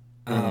shooter,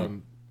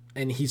 and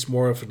he's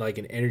more of like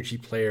an energy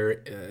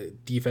player,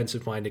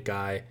 defensive minded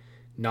guy,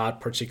 not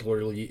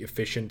particularly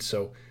efficient.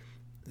 So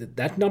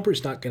that number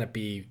is not going to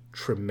be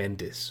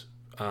tremendous.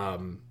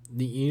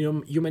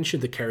 You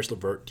mentioned the Karis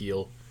LeVert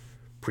deal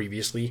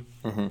previously.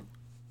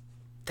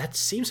 That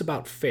seems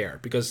about fair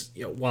because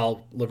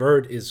while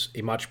LeVert is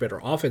a much better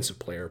offensive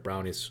player,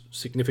 Brown is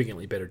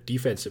significantly better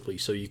defensively.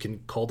 So you can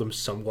call them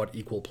somewhat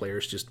equal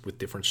players, just with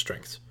different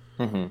strengths.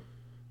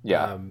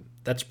 Yeah.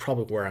 That's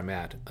probably where I'm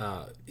at.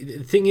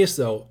 The thing is,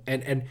 though,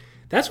 and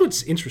that's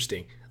what's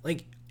interesting.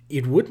 Like,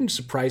 it wouldn't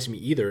surprise me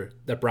either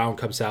that Brown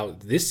comes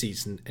out this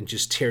season and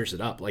just tears it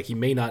up. Like, he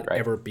may not Right.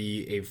 ever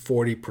be a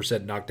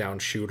 40% knockdown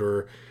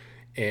shooter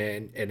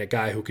and a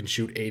guy who can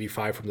shoot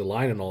 85 from the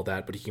line and all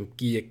that, but he can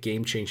be a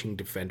game-changing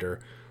defender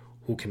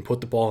who can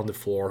put the ball on the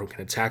floor, who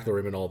can attack the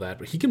rim and all that.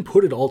 But he can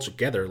put it all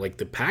together. Like,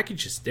 the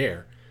package is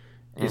there.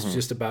 It's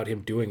just about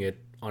him doing it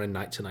on a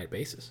night-to-night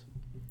basis.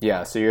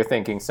 Yeah. So you're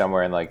thinking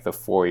somewhere in like the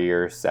 4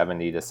 year,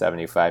 $70 to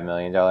 $75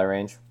 million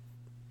range.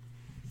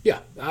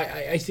 Yeah,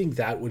 I think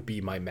that would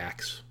be my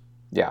max.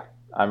 Yeah,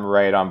 I'm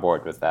right on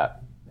board with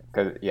that.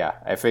 Because yeah,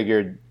 I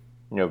figured,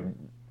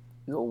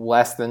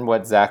 less than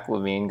what Zach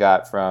LaVine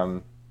got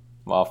from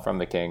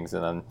the Kings,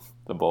 and then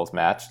the Bulls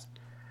matched.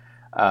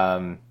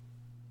 Again,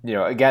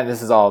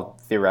 this is all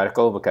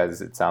theoretical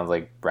because it sounds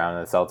like Brown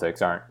and the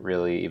Celtics aren't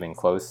really even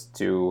close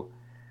to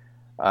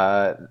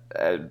a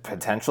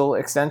potential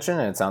extension,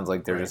 and it sounds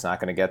like they're just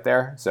not going to get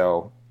there.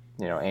 So,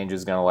 Ainge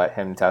is going to let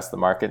him test the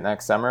market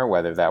next summer.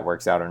 Whether that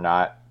works out or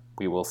not,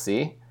 we will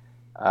see.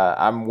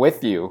 I'm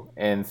with you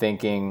in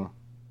thinking,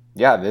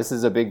 yeah, this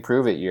is a big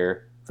prove it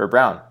year for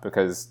Brown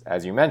because,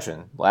 as you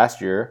mentioned,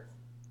 last year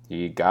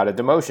he got a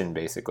demotion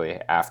basically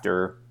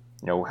after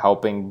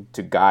helping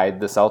to guide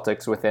the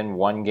Celtics within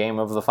one game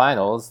of the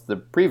finals the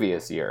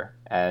previous year,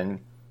 and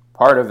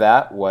part of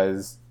that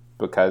was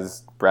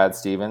because Brad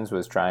Stevens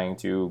was trying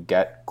to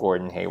get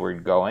Gordon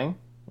Hayward going,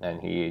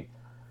 and he,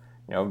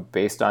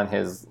 based on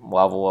his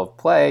level of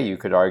play, you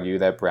could argue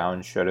that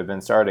Brown should have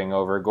been starting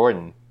over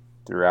Gordon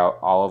throughout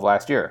all of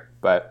last year.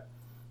 But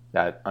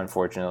that,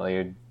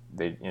 unfortunately,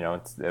 it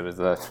was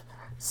a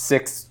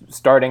 6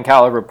 starting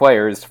caliber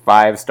players,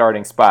 5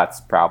 starting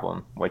spots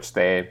problem, which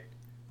the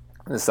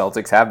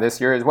Celtics have this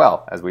year as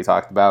well, as we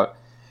talked about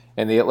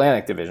in the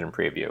Atlantic Division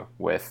preview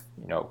with,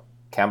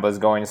 Kemba's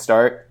going to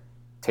start,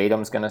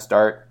 Tatum's going to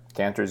start,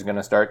 Cantor's going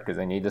to start because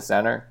they need a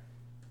center.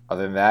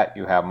 Other than that,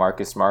 you have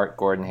Marcus Smart,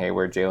 Gordon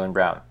Hayward, Jaylen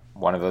Brown.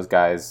 One of those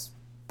guys,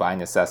 by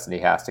necessity,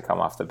 has to come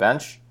off the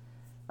bench.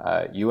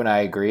 You and I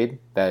agreed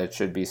that it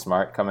should be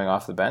Smart coming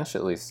off the bench,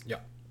 at least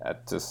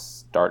to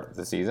start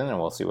the season, and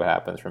we'll see what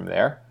happens from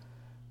there.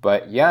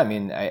 But yeah, I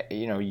mean,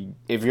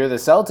 if you're the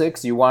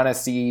Celtics, you want to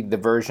see the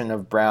version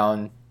of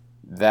Brown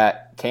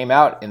that came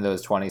out in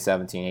those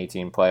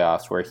 2017-18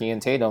 playoffs where he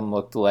and Tatum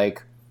looked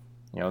like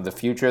the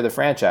future of the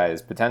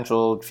franchise,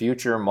 potential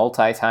future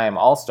multi-time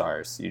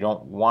All-Stars. You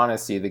don't want to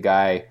see the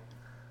guy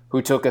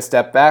who took a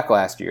step back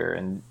last year.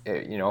 And,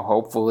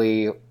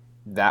 hopefully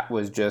that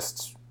was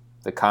just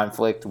the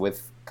conflict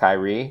with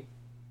Kyrie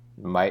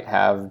might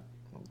have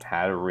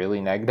had a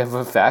really negative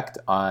effect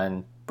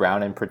on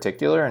Brown in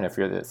particular. And if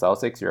you're the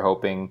Celtics, you're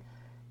hoping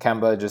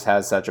Kemba just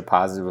has such a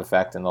positive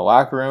effect in the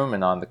locker room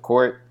and on the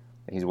court.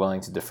 He's willing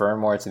to defer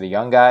more to the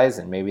young guys,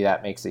 and maybe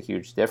that makes a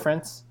huge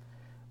difference.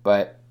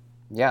 But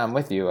yeah, I'm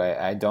with you.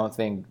 I don't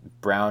think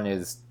Brown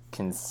is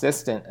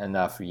consistent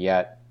enough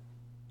yet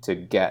to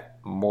get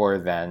more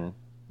than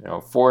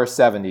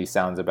 470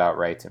 sounds about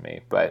right to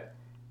me. But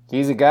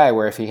he's a guy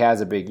where if he has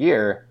a big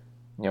year,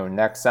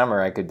 next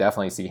summer I could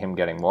definitely see him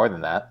getting more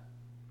than that.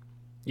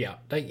 Yeah,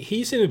 like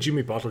he's in a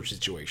Jimmy Butler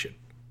situation.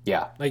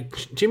 Yeah,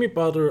 Like Jimmy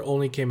Butler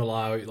only came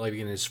alive like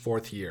in his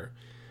 4th year.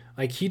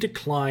 Like he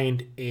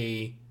declined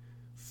a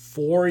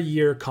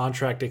 4-year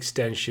contract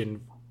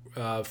extension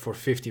for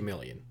 $50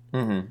 million.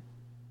 Mm-hmm.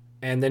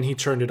 And then he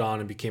turned it on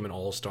and became an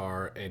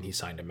all-star, and he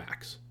signed a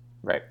max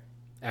Right.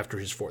 after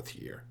his 4th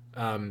year.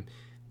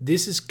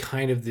 this is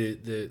kind of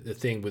the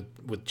thing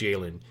with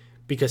Jalen,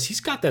 because he's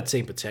got that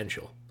same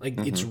potential. Like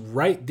it's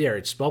right there,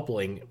 it's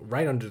bubbling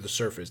right under the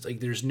surface. Like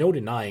there's no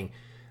denying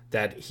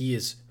that he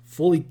is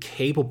fully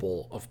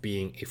capable of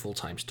being a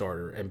full-time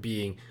starter and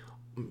being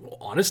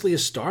honestly a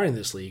star in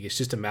this league. It's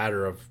just a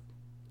matter of,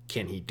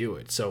 can he do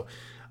it? So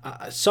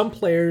some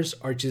players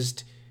are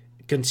just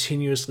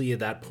continuously at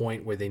that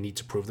point where they need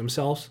to prove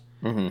themselves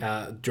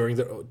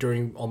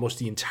during almost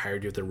the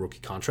entirety of their rookie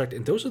contract,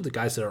 and those are the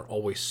guys that are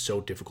always so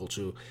difficult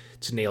to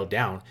nail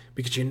down,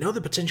 because you know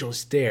the potential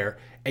is there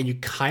and you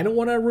kind of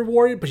want to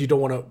reward it, but you don't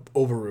want to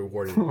over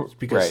reward it,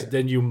 because Right.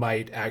 then you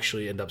might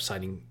actually end up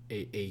signing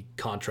a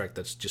contract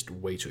that's just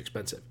way too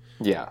expensive.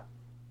 Yeah.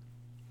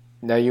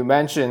 Now, you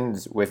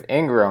mentioned with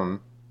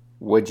Ingram,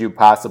 would you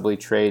possibly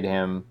trade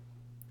him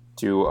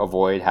to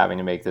avoid having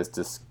to make this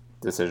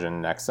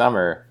decision next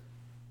summer?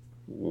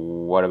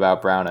 What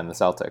about Brown and the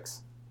Celtics?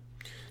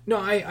 No,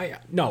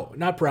 no,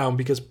 not Brown,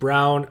 because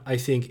Brown, I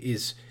think,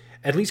 is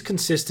at least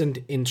consistent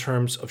in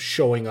terms of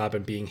showing up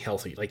and being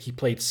healthy. Like he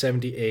played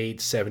 78,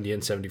 70,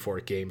 and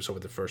 74 games over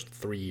the first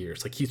 3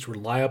 years. Like he's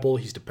reliable,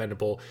 he's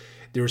dependable.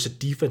 There is a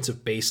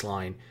defensive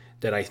baseline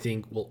that I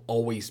think will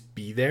always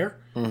be there,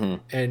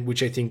 and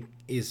which I think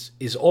is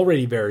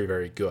already very,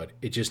 very good.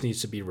 It just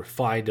needs to be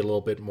refined a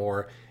little bit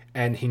more,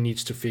 and he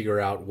needs to figure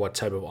out what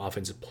type of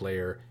offensive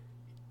player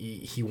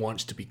he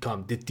wants to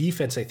become. The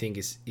defense, I think,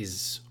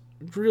 is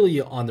really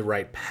on the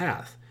right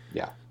path.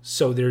 Yeah.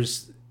 So there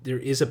is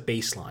a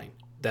baseline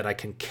that I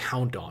can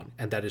count on,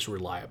 and that is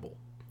reliable.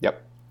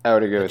 Yep. I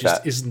would agree with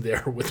Just that. isn't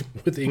there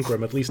with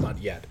Ingram, at least not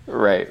yet.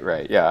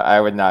 Right. Yeah. I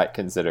would not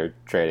consider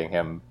trading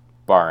him,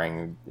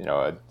 barring,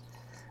 a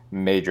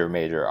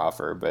major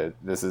offer, but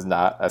this is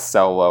not a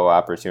sell low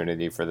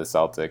opportunity for the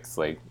Celtics.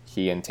 Like,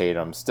 he and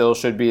Tatum still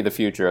should be the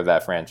future of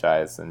that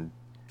franchise, and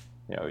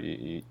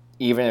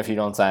even if you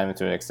don't sign him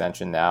to an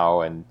extension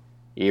now, and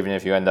even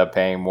if you end up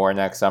paying more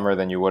next summer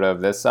than you would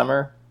have this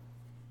summer,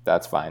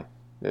 that's fine.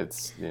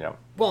 It's,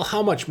 Well,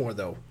 how much more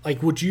though?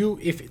 Like, would you,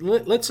 if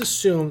let's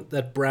assume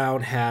that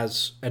Brown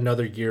has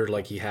another year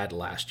like he had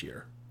last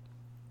year,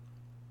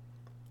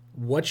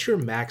 what's your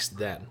max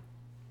then?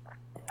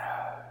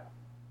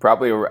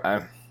 probably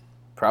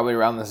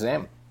around the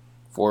same,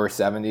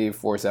 470,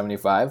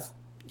 475.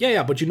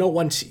 Yeah, but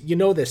once you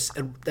know this,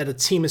 that a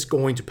team is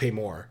going to pay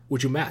more,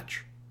 would you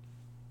match?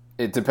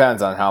 It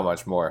depends on how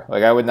much more.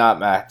 Like, I would not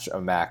match a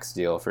max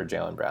deal for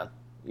Jaylen Brown,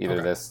 either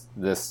Okay.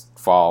 this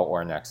fall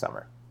or next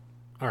summer.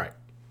 All right.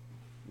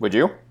 Would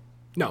you?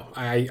 No,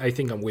 I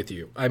think I'm with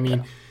you. I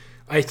mean,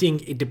 I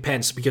think it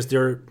depends, because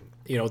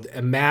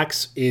a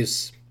max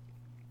is,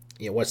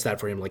 what's that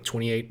for him? Like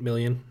 28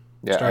 million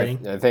Yeah,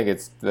 starting? I think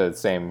it's the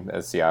same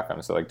as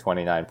Siakam, so like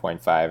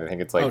 29.5. I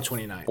think it's like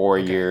 29. 4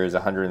 Okay. years,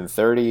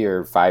 130,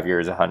 or 5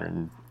 years, a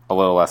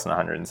little less than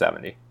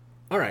 170.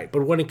 All right,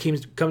 but when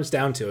it comes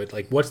down to it,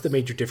 like, what's the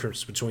major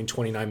difference between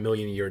 29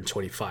 million a year and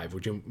 25?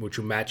 Would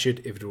you match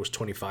it if it was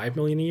 25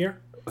 million a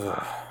year?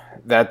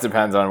 That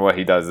depends on what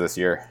he does this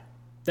year.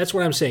 That's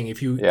what I'm saying.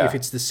 If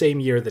it's the same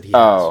year that he has,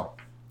 Oh,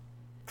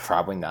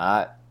 probably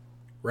not.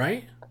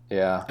 right?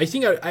 Yeah. I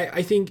think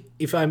I think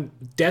if I'm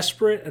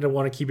desperate and I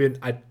want to keep it,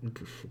 I'd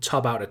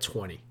top out at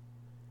 20.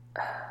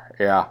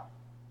 Yeah.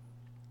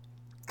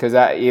 Because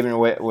that, even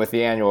with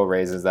the annual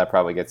raises, that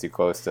probably gets you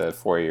close to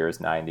 4 years,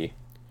 90.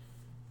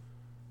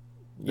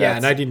 Yeah,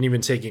 and I didn't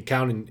even take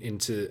account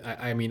into.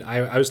 I mean,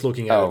 I was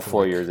looking at it from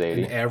 4 years,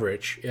 80. an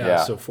average. Yeah,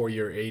 Yeah. so 4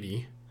 year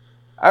 80.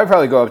 I would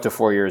probably go up to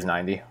 4 years,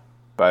 90.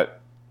 But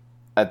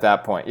at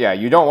that point, yeah,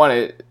 you don't want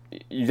to.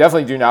 You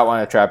definitely do not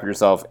want to trap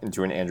yourself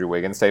into an Andrew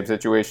Wiggins type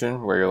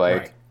situation where you're like,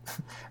 Right.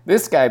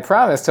 this guy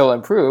promised he'll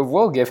improve.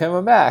 We'll give him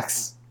a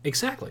max.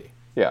 Exactly.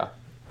 Yeah.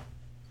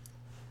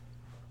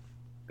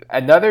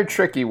 Another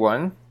tricky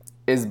one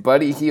is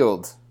Buddy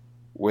Hield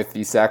with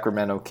the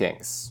Sacramento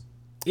Kings.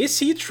 Is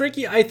he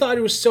tricky? I thought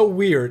it was so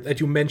weird that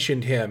you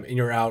mentioned him in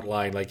your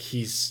outline. Like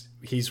he's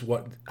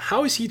what?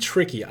 How is he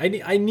tricky? I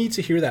need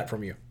to hear that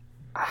from you.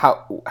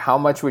 How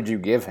much would you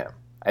give him?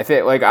 I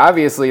think, like,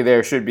 obviously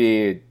there should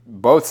be,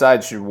 both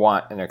sides should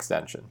want an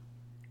extension.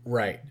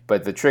 Right.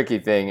 But the tricky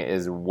thing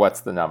is,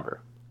 what's the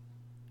number?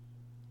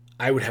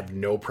 I would have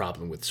no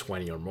problem with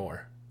 20 or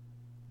more.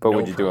 But No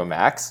would you do a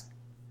max?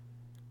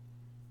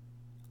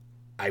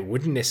 I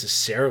wouldn't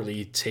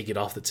necessarily take it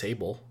off the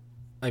table.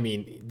 I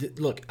mean,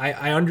 look,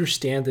 I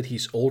understand that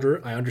he's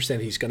older. I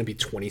understand he's going to be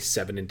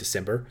 27 in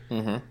December.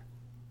 Mm-hmm.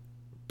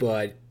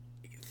 But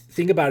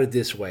think about it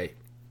this way.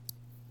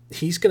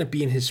 He's going to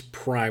be in his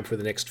prime for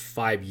the next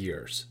 5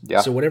 years.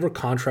 Yeah. So whatever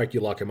contract you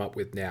lock him up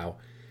with now,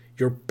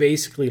 you're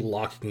basically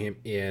locking him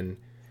in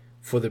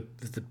for the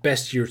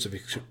best years of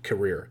his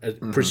career,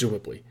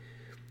 presumably.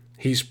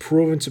 He's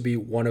proven to be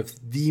one of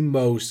the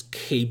most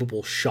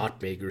capable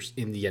shot makers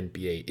in the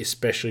NBA,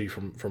 especially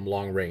from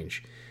long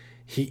range.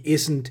 He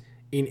isn't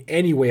in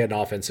any way an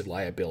offensive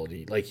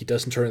liability. Like, he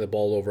doesn't turn the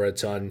ball over a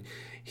ton.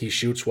 He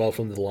shoots well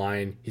from the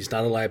line. He's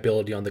not a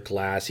liability on the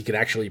glass. He can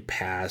actually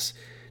pass.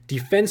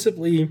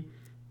 Defensively,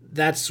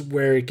 that's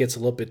where it gets a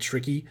little bit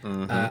tricky.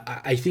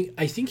 I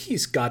think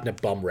he's gotten a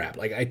bum rap.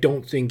 Like, I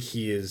don't think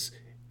he is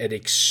an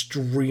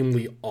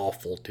extremely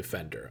awful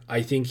defender.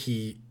 I think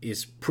he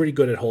is pretty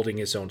good at holding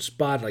his own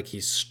spot. Like,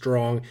 he's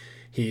strong.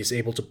 He's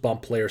able to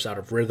bump players out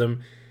of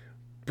rhythm,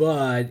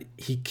 but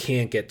he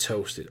can't get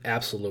toasted.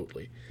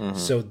 Absolutely.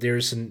 So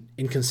there's an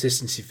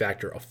inconsistency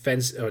factor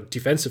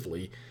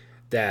defensively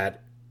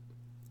that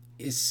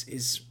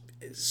is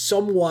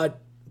somewhat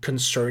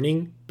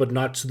concerning, but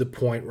not to the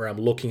point where I'm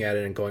looking at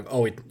it and going,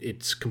 oh,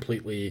 it's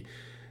completely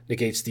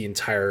negates the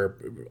entire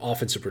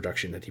offensive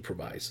production that he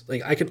provides.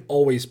 Like, I can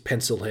always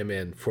pencil him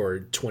in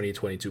for 20,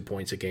 22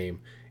 points a game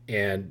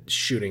and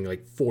shooting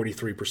like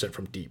 43%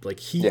 from deep.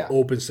 Like, he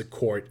opens the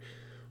court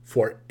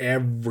for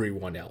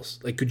everyone else.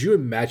 Like, could you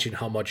imagine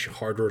how much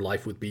harder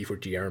life would be for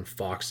De'Aaron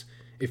Fox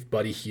if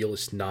Buddy Hield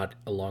is not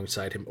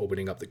alongside him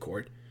opening up the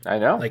court? I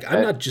know. Like,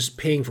 I'm not just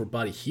paying for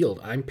Buddy Hield.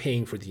 I'm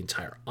paying for the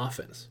entire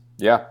offense.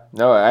 Yeah.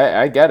 No,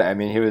 I get it. I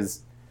mean,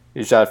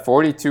 he shot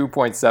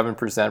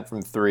 42.7%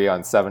 from three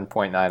on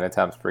 7.9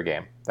 attempts per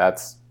game.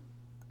 That's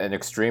an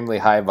extremely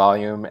high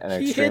volume and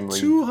extremely...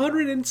 He hit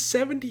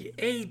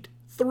 278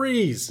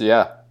 threes.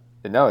 Yeah.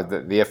 No,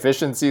 the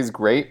efficiency is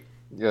great.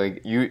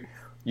 Like,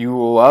 you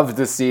love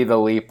to see the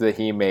leap that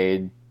he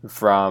made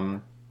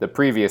from the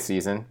previous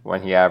season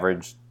when he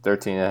averaged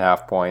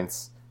 13.5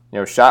 points.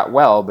 Shot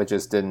well, but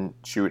just didn't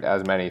shoot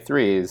as many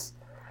threes.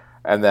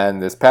 And then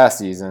this past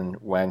season,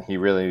 when he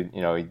really,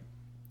 he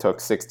took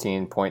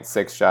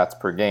 16.6 shots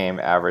per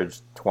game,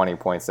 averaged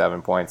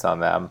 20.7 points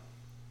on them.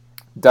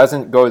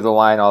 Doesn't go to the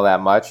line all that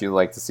much. You'd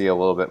like to see a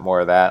little bit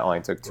more of that.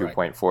 Only took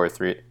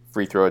 2.4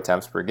 free throw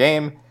attempts per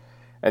game.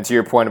 And to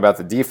your point about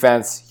the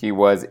defense, he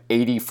was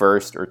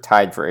 81st or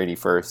tied for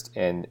 81st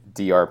in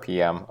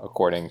DRPM,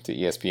 according to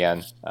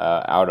ESPN,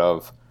 out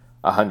of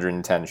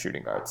 110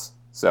 shooting guards.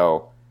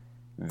 So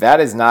that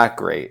is not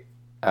great.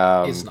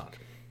 It's not.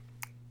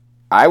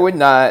 I would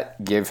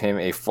not give him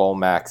a full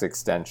max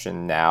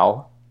extension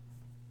now.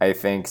 I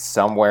think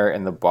somewhere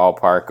in the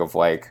ballpark of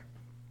like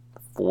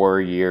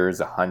 4 years,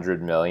 $100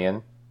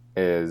 million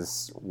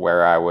is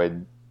where I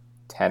would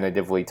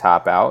tentatively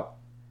top out.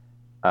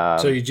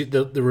 So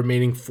the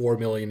remaining $4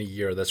 million a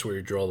year, that's where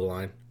you draw the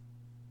line.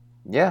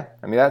 Yeah,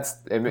 I mean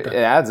it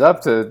adds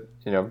up to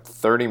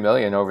 $30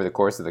 million over the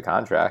course of the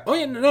contract. Oh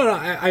yeah, no,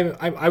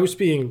 I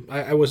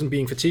wasn't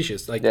being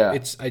facetious. Like I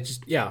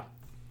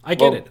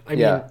get it. I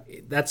mean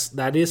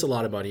that is a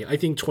lot of money. I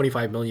think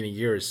 $25 million a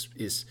year is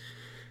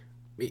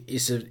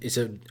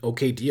an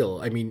okay deal.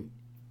 I mean,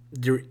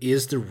 there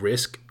is the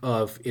risk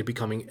of it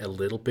becoming a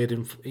little bit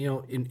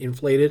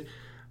inflated,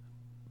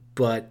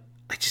 but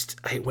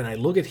when I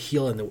look at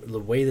Hield and the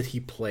way that he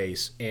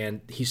plays,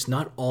 and he's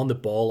not on the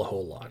ball a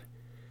whole lot.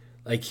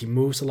 Like, he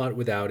moves a lot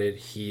without it.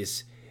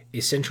 He's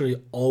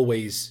essentially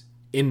always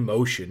in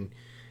motion.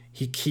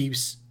 He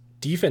keeps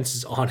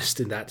defenses honest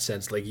in that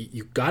sense. Like,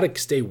 you got to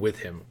stay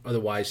with him.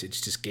 Otherwise,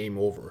 it's just game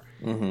over.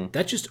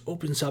 That just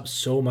opens up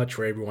so much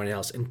for everyone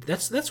else. And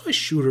that's why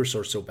shooters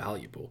are so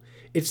valuable.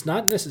 It's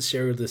not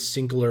necessarily the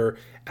singular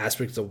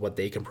aspects of what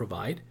they can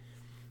provide.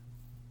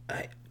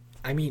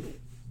 I mean...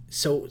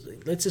 So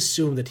let's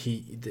assume that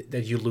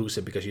you lose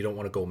him because you don't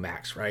want to go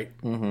max, right?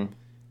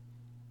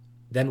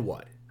 Then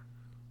what?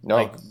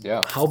 No,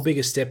 How big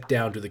a step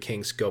down do the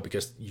Kings go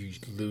because you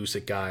lose a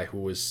guy who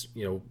was,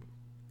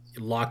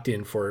 locked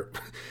in for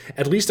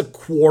at least a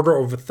quarter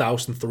of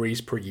 1,000 threes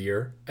per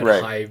year at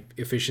high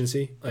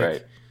efficiency?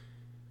 Right.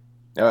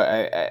 No,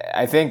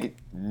 I think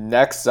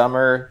next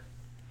summer,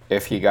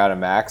 if he got a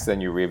max, then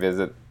you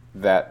revisit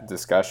that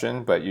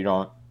discussion, but you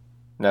don't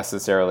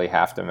necessarily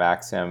have to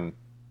max him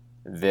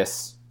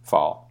this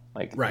fall.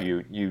 Like,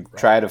 you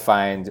try to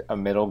find a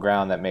middle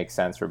ground that makes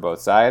sense for both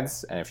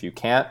sides, and if you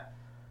can't,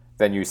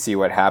 then you see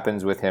what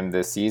happens with him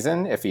this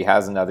season. If he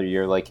has another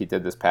year like he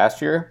did this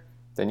past year,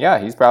 then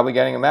he's probably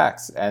getting a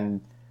max.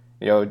 And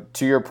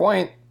to your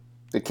point,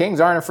 the Kings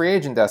aren't a free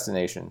agent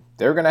destination.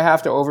 They're going to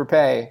have to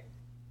overpay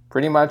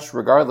pretty much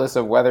regardless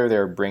of whether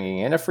they're bringing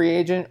in a free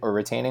agent or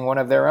retaining one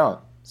of their own.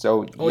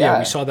 So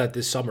we saw that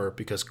this summer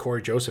because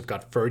Corey Joseph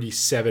got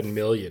 $37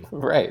 million.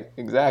 Right,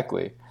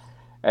 exactly.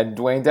 And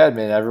Dwayne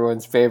Dedmon,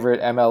 everyone's favorite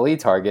MLE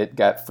target,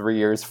 got 3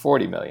 years,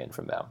 $40 million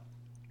from them.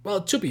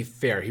 Well, to be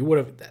fair, he would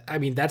have. I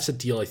mean, that's a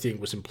deal I think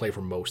was in play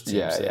for most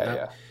teams.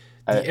 Yeah.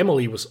 The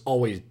MLE was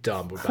always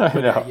dumb. But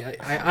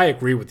I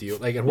agree with you.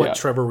 Like, and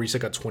Trevor Ariza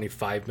got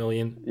 $25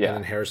 million, and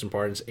then Harrison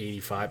Barnes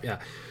 $85. Yeah.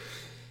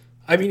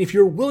 I mean, if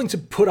you're willing to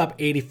put up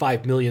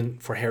 $85 million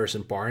for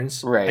Harrison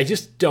Barnes, I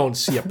just don't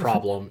see a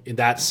problem in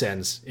that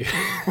sense.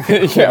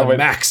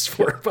 Max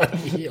for Buddy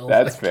Hield.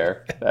 That's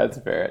fair. That's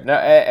fair. No,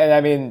 and I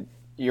mean,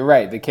 you're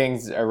right. The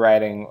Kings are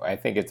riding, I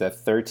think it's a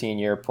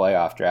 13-year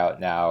playoff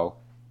drought now.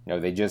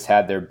 They just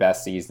had their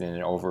best season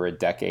in over a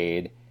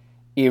decade.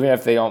 Even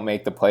if they don't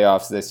make the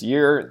playoffs this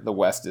year, the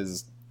West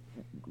is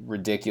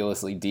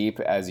ridiculously deep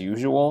as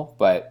usual,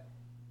 but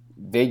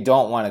they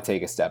don't want to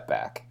take a step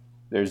back.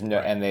 There's no,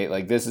 and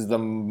this is the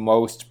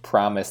most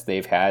promise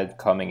they've had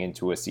coming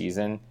into a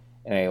season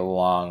in a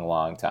long,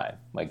 long time,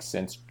 like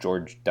since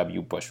George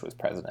W. Bush was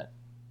president.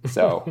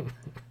 So,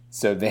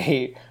 so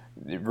they,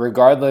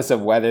 regardless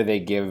of whether they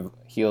give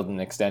Hield an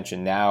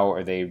extension now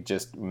or they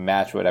just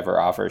match whatever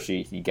offer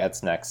sheet he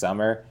gets next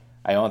summer,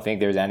 I don't think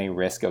there's any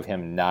risk of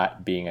him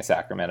not being a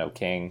Sacramento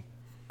King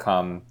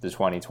come the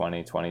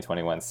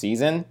 2020-2021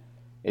 season.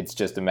 It's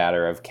just a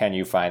matter of, can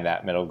you find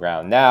that middle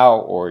ground now,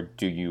 or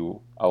do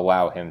you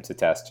allow him to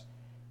test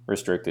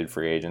restricted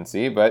free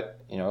agency? But,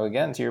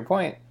 again, to your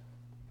point,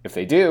 if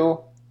they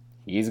do,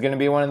 he's going to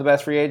be one of the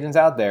best free agents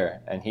out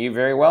there, and he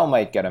very well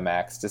might get a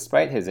max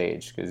despite his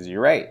age, because you're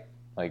right.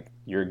 Like,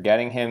 you're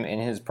getting him in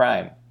his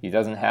prime. He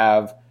doesn't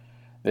have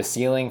the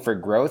ceiling for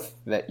growth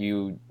that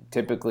you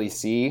typically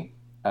see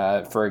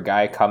for a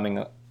guy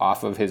coming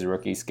off of his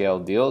rookie scale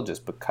deal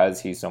just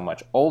because he's so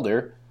much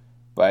older.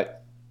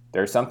 But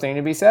there's something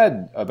to be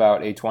said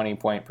about a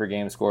 20-point per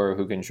game scorer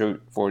who can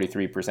shoot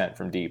 43%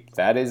 from deep.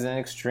 That is an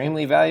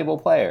extremely valuable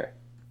player.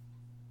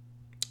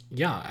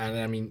 Yeah, and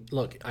I mean,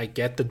 look, I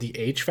get that the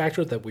age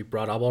factor that we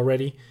brought up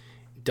already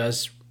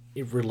does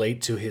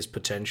relate to his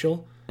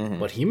potential,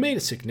 but he made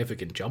a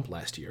significant jump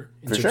last year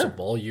in terms of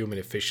volume and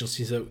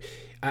efficiency. So,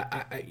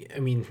 I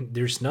mean,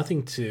 there's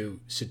nothing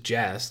to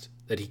suggest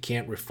that he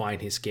can't refine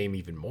his game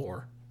even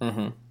more.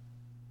 Mm-hmm.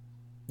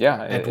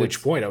 Yeah. At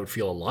which point I would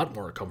feel a lot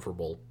more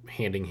comfortable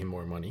handing him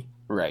more money.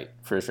 Right,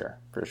 for sure.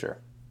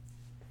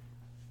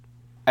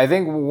 I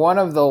think one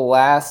of the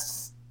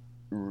last,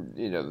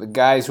 the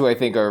guys who I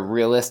think are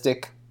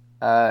realistic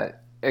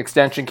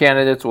extension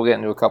candidates, we'll get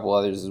into a couple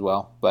others as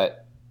well,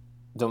 but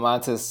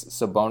Domantas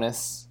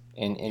Sabonis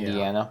in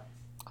Indiana.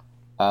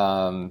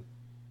 Yeah.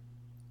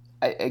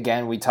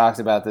 Again, we talked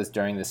about this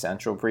during the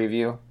Central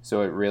preview,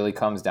 so it really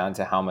comes down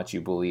to how much you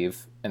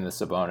believe in the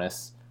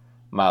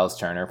Sabonis-Miles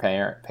Turner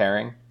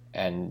pairing,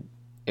 and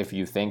if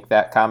you think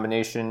that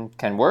combination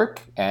can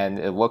work, and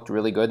it looked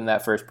really good in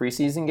that first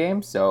preseason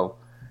game, so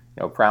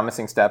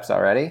promising steps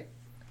already.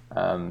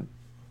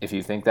 If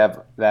you think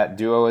that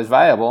duo is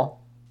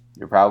viable,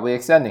 you're probably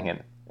extending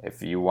him.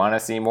 If you want to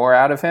see more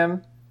out of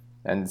him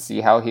and see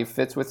how he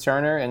fits with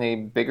Turner in a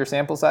bigger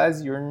sample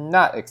size, you're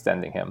not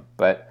extending him.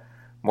 But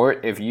more,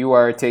 if you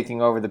are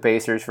taking over the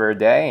Pacers for a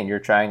day and you're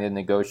trying to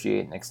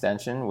negotiate an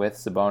extension with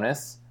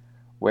Sabonis,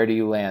 where do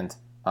you land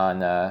on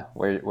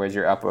where's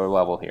your upper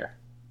level here?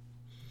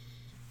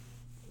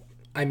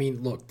 I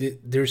mean, look,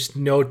 there's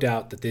no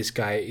doubt that this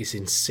guy is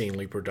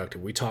insanely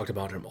productive. We talked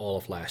about him all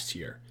of last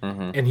year.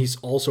 Mm-hmm. And he's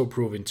also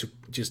proven to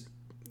just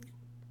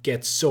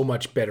get so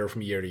much better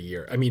from year to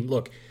year. I mean,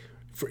 look,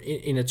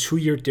 in a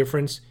 2-year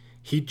difference,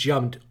 he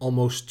jumped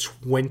almost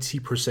 20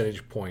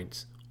 percentage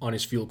points on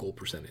his field goal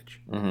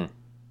percentage. Mm-hmm.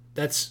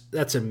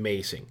 That's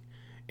amazing.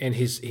 And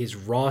his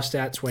raw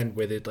stats went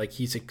with it. Like,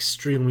 he's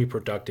extremely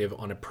productive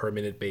on a per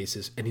minute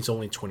basis, and he's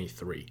only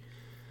 23.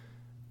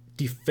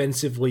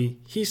 Defensively,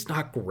 he's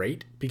not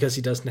great because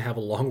he doesn't have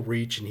a long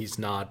reach and he's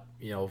not,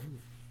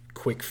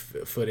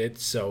 quick-footed.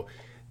 So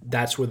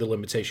that's where the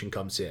limitation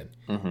comes in.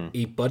 Mm-hmm.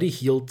 A Buddy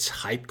Hield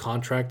type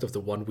contract of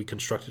the one we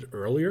constructed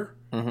earlier.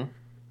 Mm-hmm.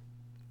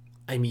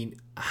 I mean,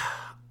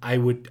 I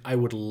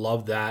would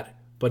love that,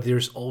 but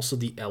there's also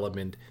the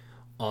element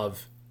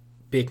of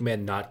big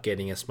men not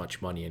getting as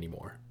much money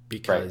anymore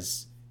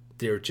because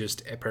they're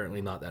just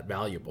apparently not that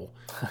valuable.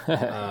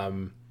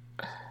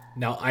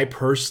 Now, I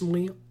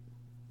personally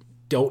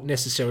don't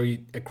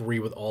necessarily agree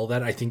with all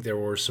that. I think there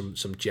were some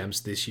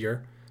gems this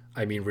year.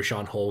 I mean,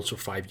 Richaun Holmes for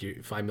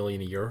 $5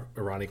 million a year,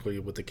 ironically,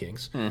 with the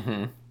Kings.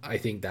 Mm-hmm. I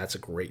think that's a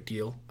great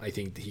deal. I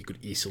think that he could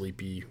easily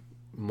be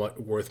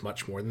worth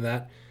much more than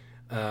that.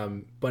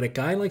 But a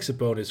guy like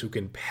Sabonis who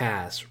can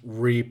pass,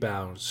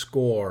 rebound,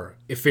 score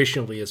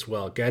efficiently as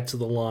well, get to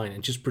the line,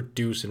 and just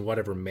produce in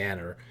whatever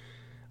manner,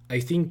 I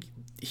think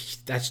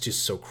that's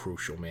just so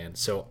crucial, man.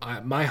 So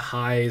my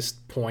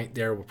highest point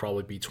there would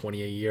probably be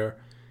 20 a year.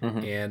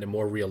 Mm-hmm. And a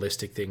more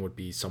realistic thing would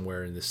be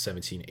somewhere in the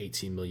 17,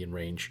 18 million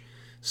range.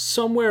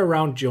 Somewhere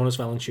around Jonas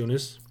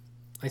Valanciunas,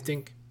 I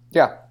think.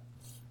 Yeah.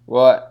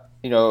 Well,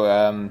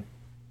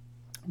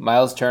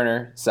 Miles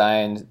Turner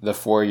signed the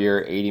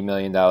 4-year, $80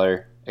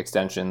 million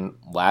extension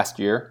last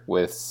year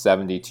with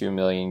 $72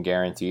 million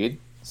guaranteed.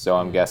 So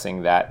I'm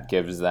guessing that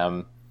gives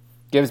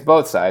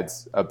both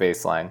sides a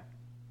baseline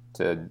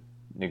to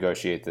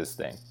negotiate this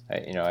thing.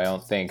 I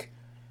don't think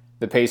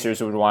the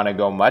Pacers would want to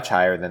go much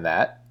higher than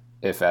that,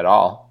 if at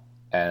all.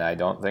 And I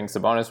don't think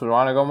Sabonis would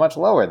want to go much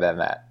lower than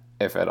that,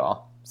 if at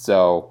all.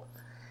 So,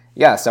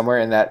 yeah, somewhere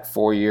in that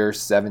 4-year,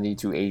 $70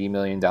 to $80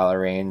 million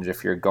range.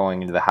 If you're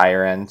going into the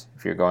higher end,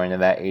 if you're going to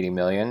that $80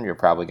 million, you're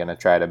probably going to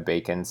try to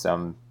bake in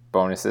some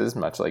bonuses,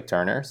 much like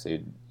Turner. So,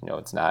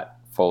 it's not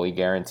fully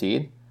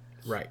guaranteed.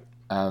 Right.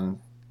 And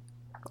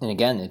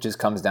again, it just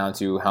comes down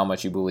to how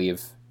much you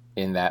believe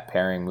in that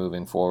pairing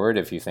moving forward.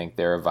 If you think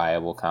they're a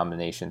viable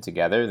combination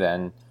together,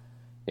 then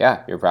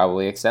yeah, you're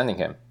probably extending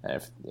him.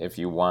 And if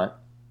you want,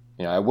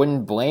 I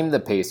wouldn't blame the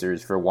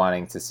Pacers for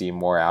wanting to see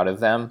more out of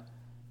them,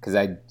 because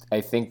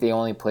I think they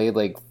only played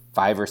like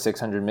 500 or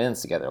 600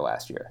 minutes together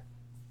last year.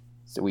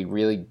 So we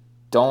really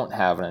don't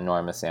have an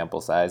enormous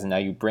sample size. And now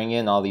you bring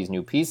in all these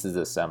new pieces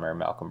this summer,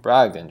 Malcolm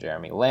Brogdon,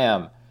 Jeremy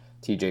Lamb,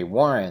 TJ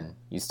Warren.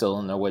 You still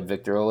don't know what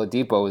Victor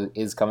Oladipo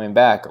is coming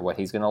back or what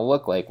he's going to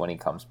look like when he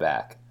comes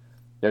back.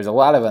 There's a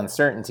lot of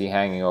uncertainty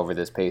hanging over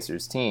this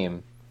Pacers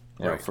team,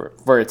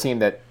 for a team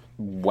that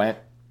went,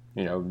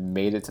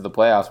 made it to the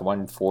playoffs,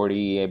 won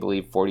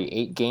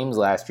 48 games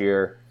last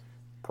year.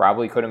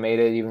 Probably could have made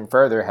it even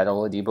further had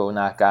Oladipo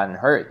not gotten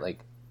hurt. Like,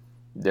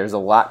 there's a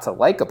lot to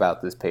like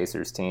about this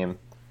Pacers team,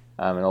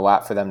 and a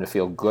lot for them to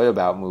feel good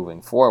about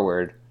moving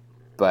forward.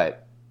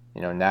 But,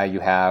 now you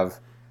have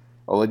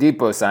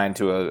Oladipo signed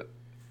to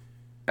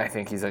I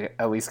think he's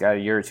at least got a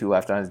year or two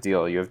left on his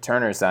deal. You have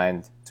Turner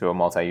signed to a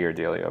multi-year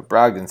deal. You have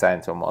Brogdon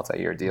signed to a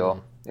multi-year deal.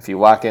 Mm-hmm. If you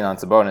lock in on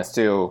Sabonis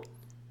too,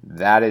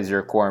 that is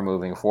your core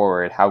moving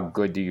forward. How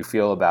good do you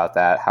feel about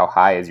that? How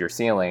high is your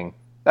ceiling?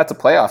 That's a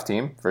playoff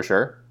team for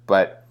sure,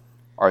 but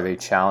are they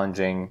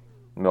challenging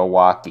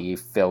Milwaukee,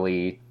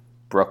 Philly,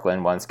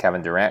 Brooklyn once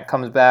Kevin Durant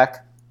comes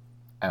back?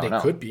 I don't know.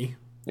 They could be.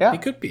 Yeah, they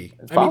could be.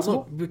 It's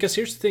possible. Look, because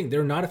here's the thing: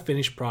 they're not a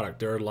finished product.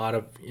 There are a lot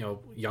of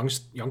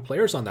young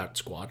players on that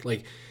squad.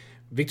 Like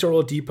Victor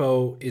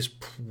Oladipo is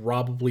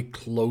probably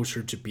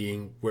closer to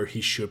being where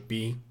he should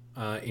be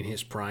in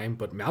his prime,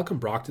 but Malcolm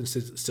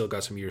Brogdon still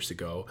got some years to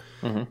go.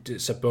 Mm-hmm.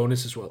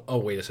 Sabonis as well. Oh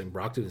wait a second,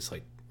 Brogdon is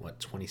like what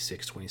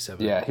 26,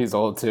 27. Yeah, he's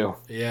old too.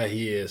 Yeah,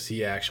 he is.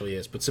 He actually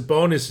is. But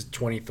Sabonis is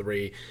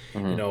 23.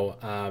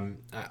 Mm-hmm.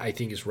 I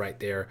think is right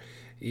there.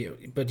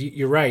 But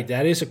you're right.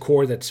 That is a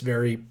core that's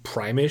very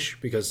prime-ish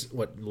because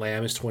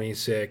Lamb is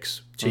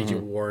 26, J.J.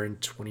 Warren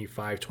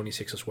 25,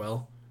 26 as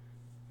well.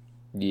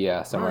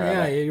 Yeah, somewhere.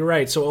 Yeah, you're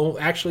right. So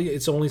actually,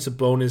 it's only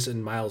Sabonis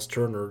and Miles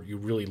Turner you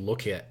really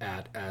look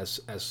at as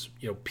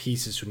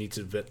pieces who need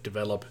to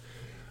develop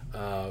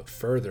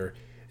further.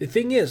 The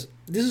thing is,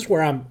 this is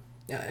where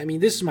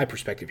this is my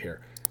perspective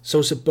here. So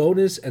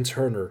Sabonis and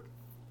Turner,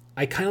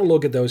 I kind of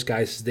look at those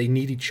guys as they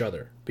need each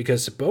other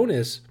because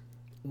Sabonis,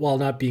 while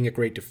not being a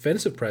great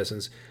defensive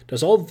presence,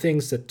 does all the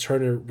things that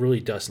Turner really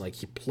does. Like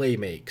he play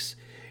makes,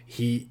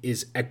 he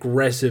is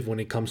aggressive when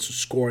it comes to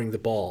scoring the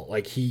ball.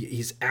 Like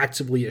he's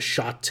actively a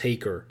shot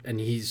taker, and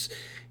he's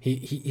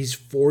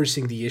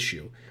forcing the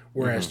issue.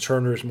 Whereas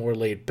Turner is more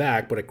laid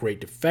back, but a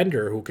great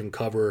defender who can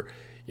cover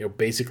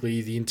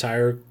basically the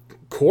entire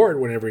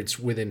court whenever it's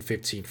within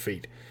 15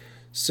 feet.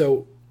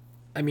 So,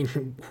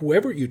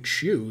 whoever you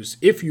choose,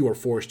 if you are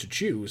forced to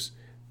choose,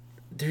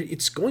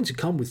 it's going to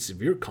come with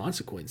severe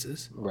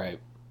consequences. Right,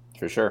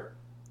 for sure.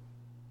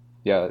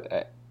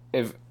 Yeah,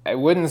 if it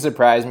wouldn't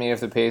surprise me if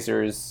the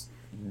Pacers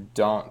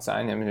don't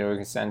sign him to an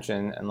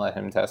extension and let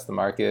him test the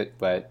market.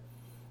 But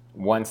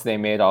once they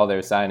made all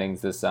their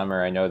signings this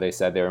summer, I know they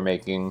said they were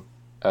making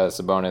a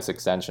Sabonis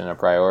extension a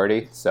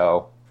priority.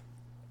 So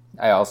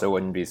I also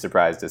wouldn't be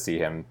surprised to see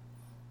him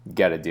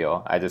get a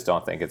deal. I just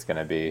don't think it's going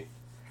to be.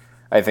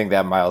 I think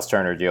that Miles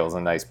Turner deal is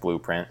a nice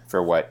blueprint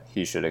for what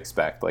he should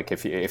expect. Like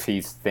if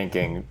he's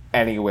thinking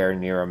anywhere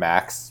near a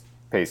max,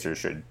 Pacers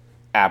should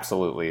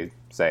absolutely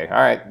say, all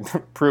right,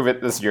 prove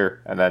it this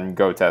year, and then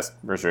go test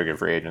restricted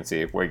free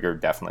agency where you're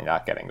definitely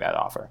not getting that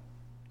offer.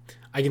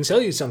 I can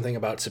tell you something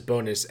about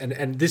Sabonis,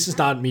 and this is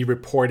not me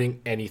reporting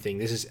anything.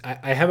 This is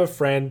I have a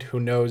friend who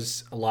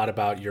knows a lot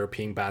about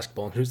European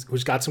basketball and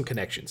who's got some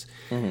connections,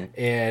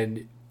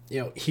 and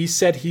he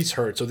said he's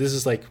heard. So this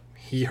is like.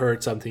 He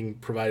heard something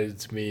provided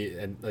to me,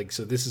 and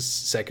so this is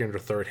second or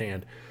third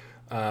hand.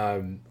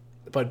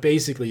 But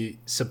basically,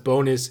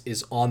 Sabonis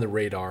is on the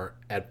radar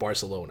at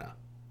Barcelona.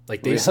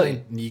 Like they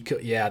signed Nico.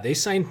 Yeah, they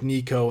signed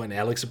Nico and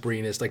Alex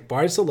Abrinas. Like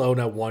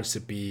Barcelona wants to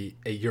be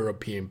a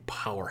European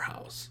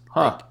powerhouse,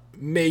 like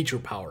major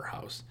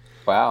powerhouse.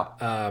 Wow.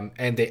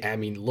 And they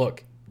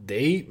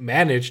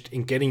managed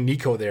in getting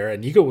Nico there,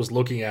 and Nico was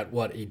looking at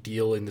a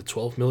deal in the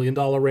 $12 million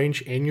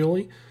range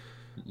annually.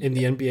 In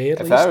the NBA, at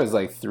least. I thought it was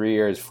like 3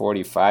 years,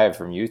 45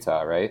 from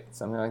Utah, right?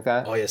 Something like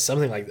that. Oh yeah,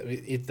 something like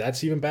that.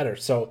 That's even better.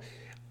 So,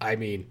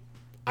 I'm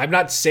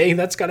not saying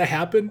that's gonna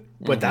happen,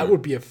 but that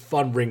would be a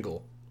fun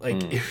wrinkle.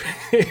 Like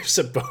if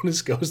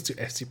Sabonis goes to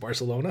FC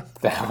Barcelona,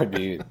 that would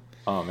be.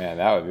 Oh man,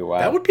 that would be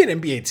wild. That would be an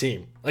NBA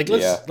team. Like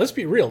let's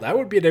be real. That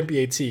would be an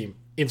NBA team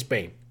in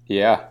Spain.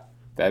 Yeah,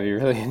 that'd be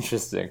really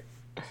interesting.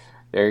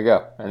 There you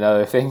go.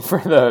 Another thing for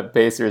the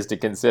Pacers to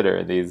consider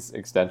in these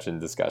extension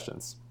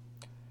discussions.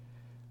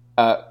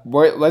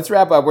 Let's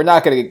wrap up. We're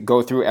not going to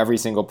go through every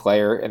single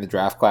player in the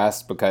draft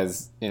class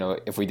because,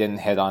 if we didn't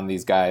hit on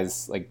these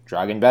guys, like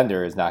Dragan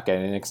Bender is not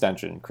getting an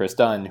extension. Chris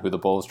Dunn, who the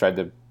Bulls tried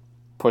to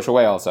push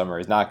away all summer,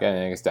 is not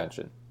getting an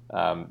extension.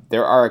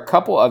 There are a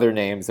couple other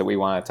names that we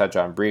want to touch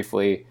on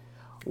briefly.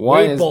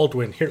 Wade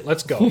Baldwin. Here,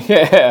 let's go.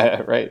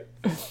 Yeah, right.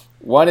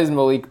 One is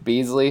Malik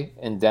Beasley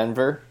in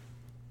Denver.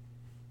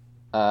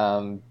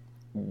 If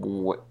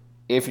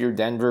you're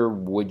Denver,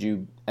 would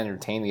you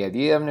entertain the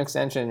idea of an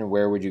extension, and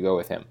where would you go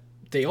with him?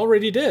 They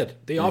already did.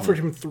 They offered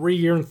him 3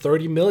 years and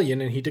 $30 million,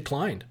 and he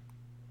declined.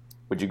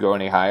 Would you go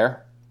any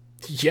higher?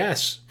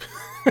 Yes,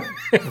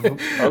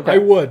 Okay. I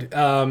would.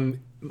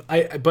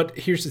 But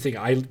here's the thing: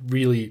 I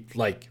really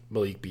like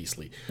Malik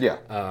Beasley. Yeah.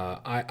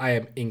 I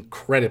am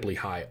incredibly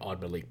high on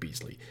Malik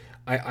Beasley.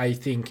 I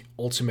think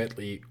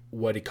ultimately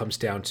what it comes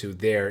down to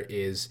there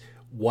is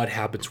what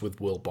happens with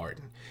Will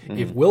Barton.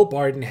 If Will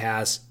Barton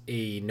has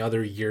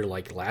another year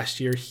like last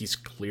year, he's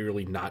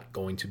clearly not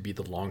going to be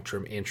the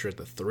long-term answer at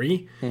the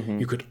 3.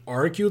 You could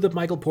argue that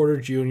Michael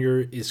Porter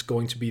Jr. is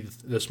going to be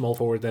the small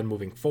forward then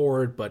moving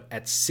forward, but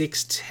at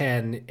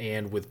 6'10"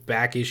 and with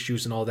back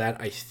issues and all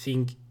that, I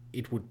think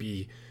it would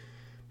be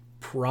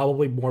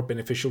probably more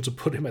beneficial to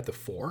put him at the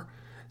 4.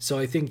 So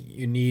I think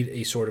you need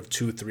a sort of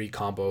 2-3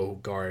 combo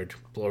guard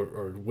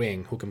or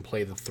wing who can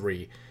play the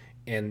 3.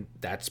 And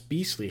that's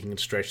Beasley. He can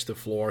stretch the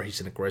floor. He's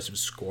an aggressive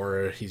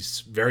scorer.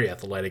 He's very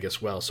athletic as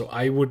well. So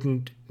I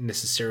wouldn't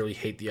necessarily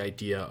hate the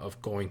idea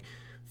of going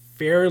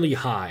fairly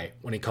high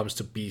when it comes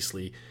to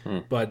Beasley.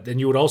 But then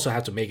you would also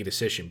have to make a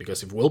decision,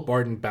 because if Will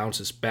Barton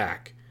bounces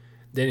back,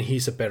 then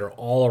he's a better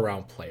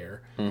all-around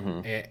player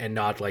and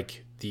not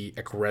like the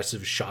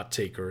aggressive shot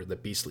taker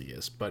that Beasley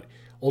is. But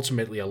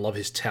ultimately, I love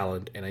his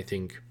talent, and I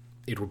think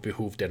it would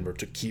behoove Denver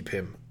to keep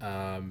him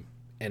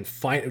and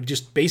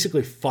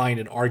basically find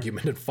an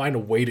argument and find a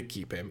way to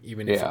keep him,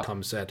 even if it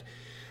comes at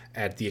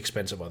the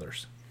expense of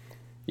others.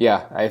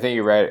 Yeah, I think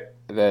you're right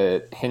that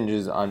it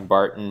hinges on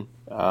Barton.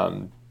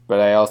 But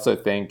I also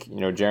think,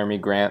 Jeremy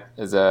Grant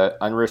is a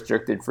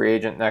unrestricted free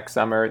agent next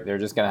summer. They're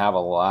just going to have a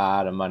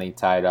lot of money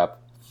tied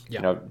up.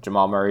 Yeah.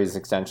 Jamal Murray's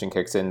extension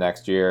kicks in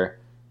next year.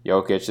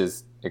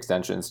 Jokic's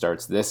extension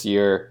starts this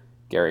year.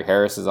 Gary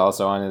Harris is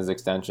also on his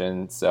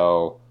extension.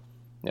 So,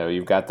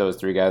 you've got those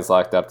 3 guys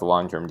locked up to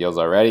long-term deals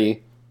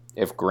already.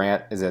 If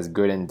Grant is as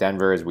good in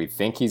Denver as we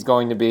think he's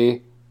going to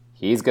be,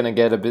 he's going to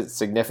get a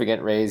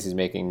significant raise. He's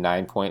making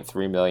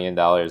 $9.3 million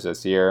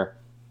this year.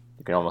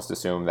 You can almost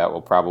assume that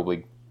will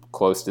probably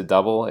close to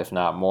double, if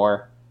not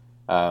more.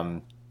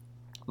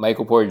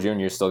 Michael Porter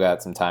Jr. still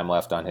got some time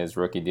left on his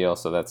rookie deal,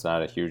 so that's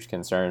not a huge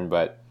concern.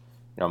 But,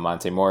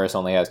 Monte Morris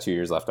only has 2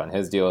 years left on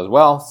his deal as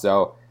well.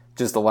 So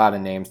just a lot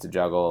of names to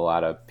juggle, a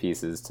lot of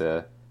pieces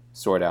to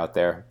sort out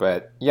there.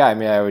 But, yeah,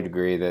 I would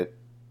agree that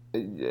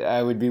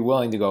I would be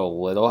willing to go a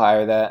little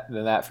higher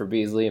than that for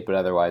Beasley, but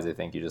otherwise I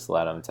think you just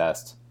let him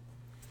test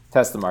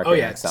the market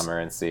next summer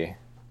and see.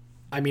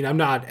 I'm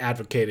not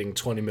advocating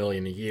 $20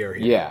 million a year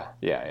here.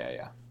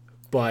 Yeah.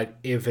 But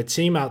if a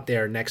team out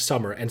there next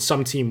summer, and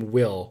some team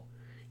will,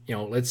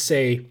 let's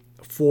say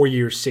 4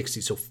 years, 60,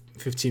 so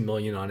 $15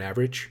 million on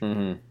average.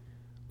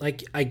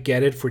 Like, I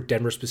get it for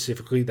Denver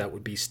specifically, that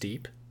would be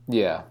steep.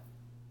 Yeah.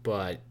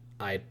 But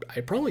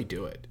I'd probably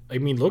do it.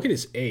 Look at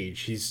his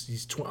age.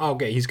 He's going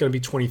to be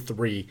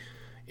 23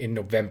 in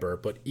November,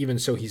 but even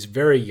so, he's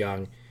very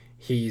young.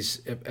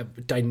 He's a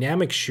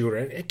dynamic shooter.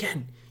 And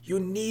again, you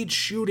need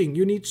shooting.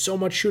 You need so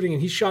much shooting.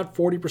 And he shot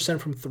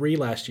 40% from 3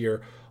 last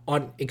year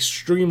on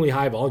extremely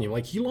high volume.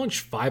 Like, he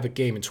launched 5 a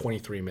game in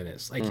 23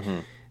 minutes. Like,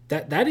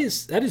 that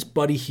is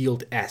Buddy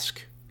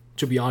Hield-esque,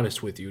 to be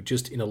honest with you,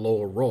 just in a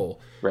lower role,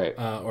 right?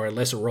 Or a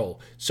lesser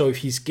role. So if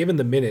he's given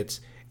the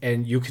minutes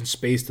and you can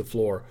space the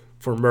floor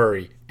for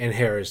Murray and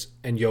Harris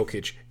and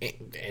Jokic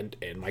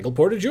and Michael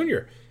Porter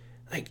Jr.,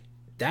 like,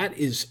 that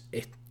is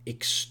an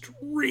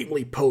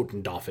extremely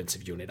potent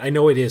offensive unit. I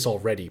know it is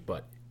already,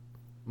 but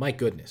my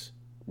goodness.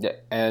 Yeah,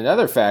 and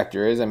another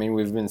factor is,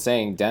 we've been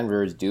saying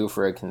Denver is due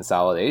for a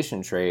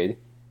consolidation trade.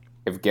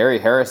 If Gary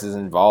Harris is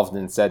involved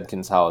in said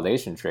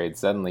consolidation trade,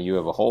 suddenly you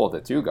have a hole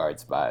at the 2-guard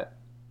spot,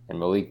 and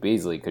Malik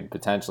Beasley could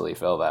potentially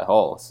fill that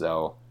hole.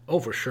 So,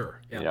 for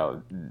sure. Yeah.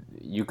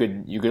 You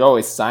could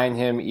always sign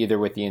him either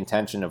with the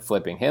intention of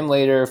flipping him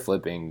later,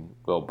 flipping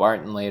Will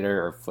Barton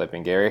later, or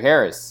flipping Gary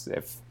Harris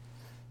if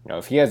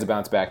he has a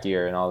bounce back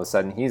year and all of a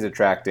sudden he's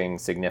attracting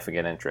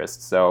significant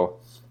interest. So,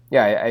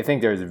 yeah, I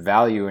think there's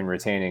value in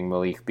retaining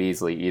Malik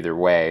Beasley either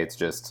way. It's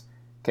just,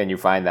 can you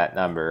find that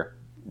number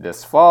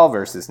this fall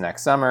versus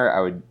next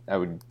summer? I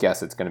would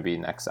guess it's going to be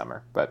next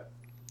summer. But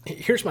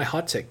here's my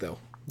hot take, though.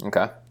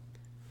 Okay.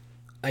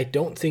 I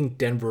don't think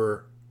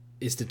Denver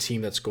is the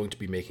team that's going to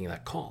be making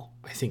that call.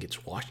 I think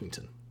it's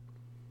Washington.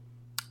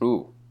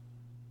 Ooh.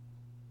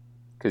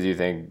 Because you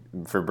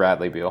think for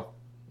Bradley Beal?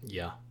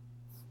 Yeah.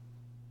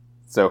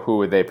 So who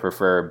would they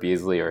prefer,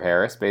 Beasley or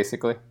Harris,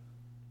 basically?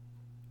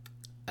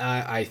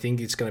 I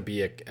think it's going to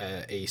be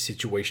a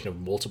situation of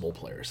multiple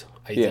players.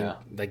 I think,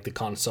 like the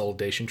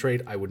consolidation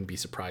trade, I wouldn't be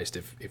surprised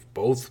if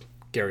both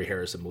Gary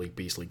Harris and Malik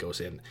Beasley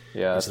goes into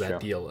that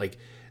deal. Like,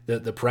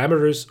 the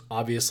parameters,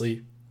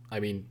 obviously,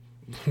 we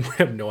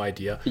have no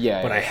idea.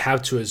 But I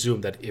have to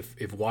assume that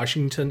if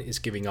Washington is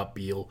giving up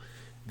Beal,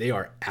 they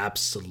are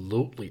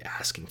absolutely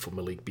asking for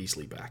Malik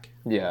Beasley back.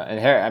 Yeah,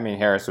 and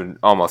Harris would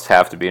almost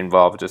have to be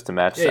involved just to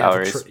match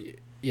salaries.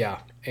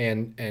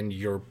 And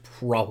you're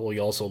probably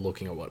also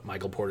looking at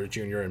Michael Porter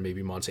Jr. and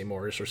maybe Monte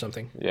Morris or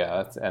something.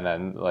 Yeah, and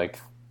then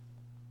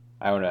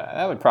I don't know,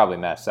 that would probably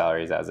match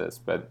salaries as is,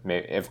 but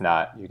if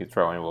not, you could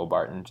throw in Will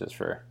Barton just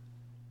for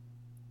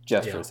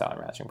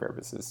salary matching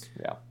purposes.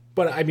 Yeah.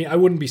 But I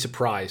wouldn't be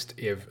surprised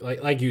if,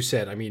 like you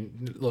said,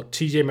 look,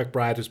 TJ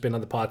McBride has been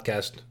on the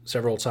podcast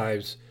several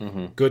times.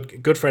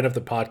 Good friend of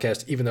the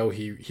podcast, even though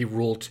he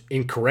ruled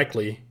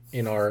incorrectly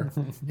in our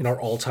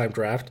all-time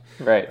draft.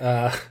 Right.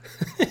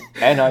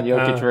 And on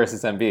Jokic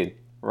versus Embiid.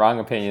 Wrong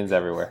opinions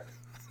everywhere.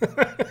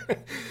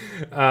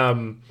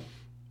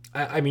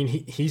 I mean,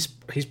 he's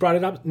brought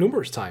it up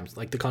numerous times,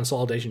 like the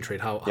consolidation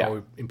trade,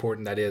 how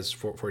important that is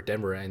for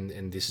Denver,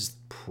 and this is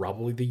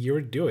probably the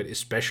year to do it,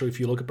 especially if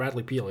you look at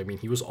Bradley Beal. I mean,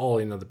 he was all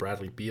in on the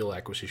Bradley Beal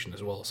acquisition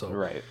as well. So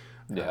right,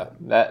 yeah,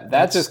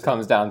 that just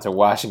comes down to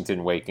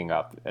Washington waking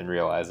up and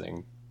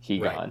realizing he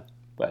gone,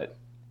 but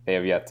they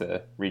have yet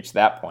to reach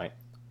that point.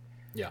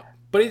 Yeah,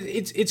 but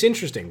it's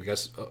interesting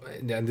because,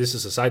 and this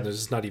is a side note. This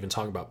is not even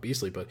talking about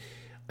Beasley, but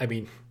I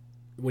mean,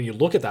 when you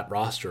look at that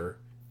roster,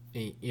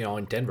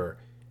 in Denver,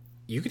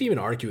 you could even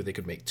argue they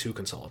could make 2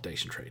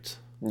 consolidation trades.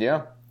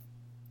 Yeah.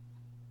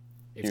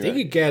 If they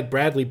could get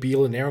Bradley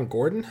Beal and Aaron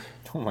Gordon.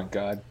 Oh my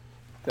God.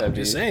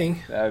 Just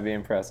saying. That would be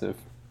impressive.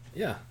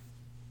 Yeah.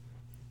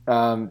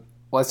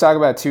 Let's talk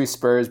about 2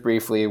 Spurs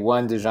briefly.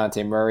 One,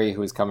 DeJounte Murray,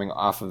 who is coming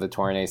off of the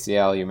torn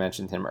ACL. You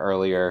mentioned him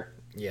earlier.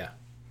 Yeah.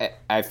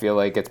 I feel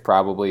like it's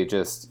probably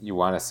just you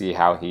want to see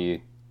how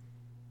he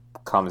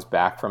comes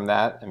back from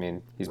that. I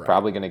mean, he's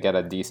probably going to get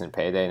a decent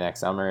payday next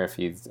summer if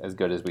he's as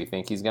good as we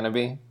think he's going to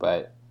be,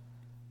 but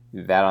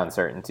that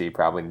uncertainty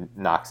probably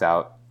knocks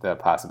out the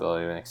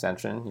possibility of an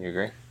extension. You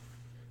agree?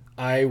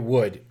 I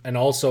would. And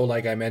also,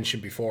 like I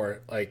mentioned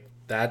before, like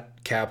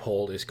that cap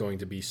hold is going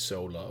to be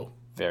so low.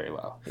 Very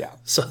low, yeah.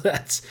 So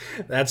that's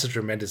a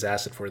tremendous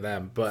asset for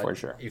them. But for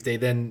sure. If they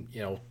then,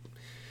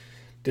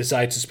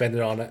 decide to spend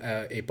it on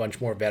a bunch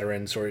more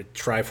veterans or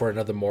try for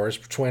another Morris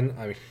twin,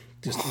 I mean,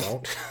 just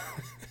don't.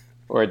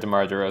 Or a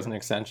DeMar DeRozan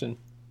extension.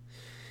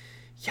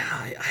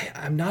 Yeah,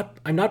 I'm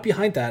not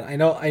behind that. I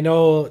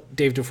know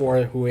Dave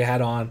DeFore, who we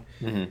had on,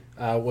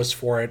 was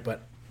for it,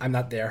 but I'm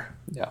not there.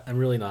 Yeah, I'm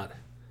really not.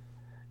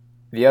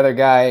 The other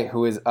guy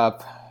who is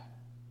up,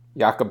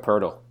 Jakob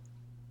Poeltl.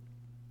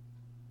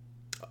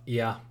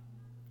 Yeah.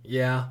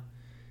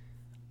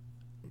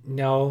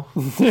 No.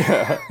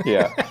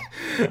 yeah.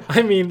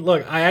 I mean,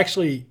 look, I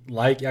actually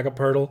like Jakob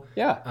Poeltl.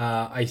 Yeah.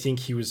 I think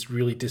he was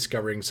really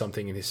discovering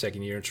something in his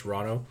second year in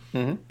Toronto,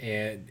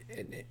 and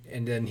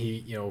then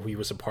he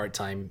was a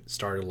part-time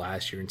starter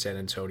last year in San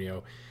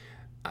Antonio.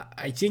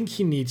 I think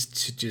he needs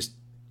to just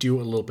do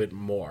a little bit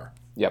more.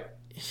 Yep.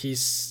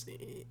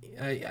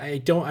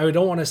 I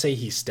don't want to say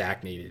he's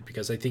stagnated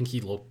because I think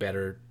he looked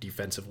better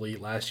defensively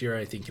last year.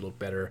 I think he looked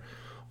better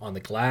on the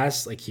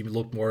glass. Like he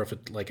looked more of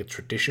a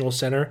traditional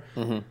center.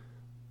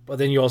 But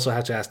then you also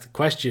have to ask the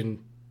question: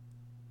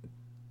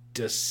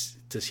 Does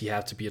he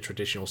have to be a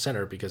traditional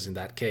center? Because in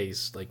that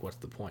case, like, what's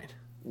the point?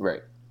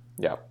 Right.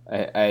 Yeah.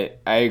 I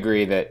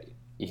agree that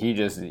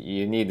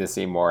you need to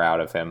see more out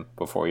of him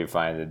before you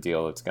find a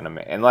deal that's going to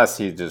make, unless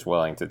he's just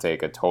willing to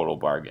take a total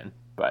bargain.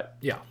 But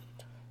yeah,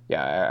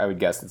 I would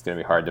guess it's going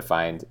to be hard to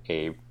find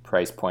a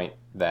price point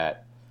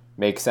that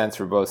makes sense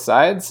for both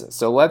sides.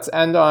 So let's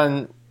end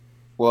on,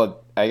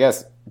 well, I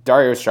guess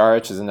Dario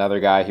Saric is another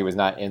guy. He was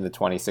not in the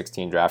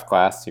 2016 draft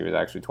class. He was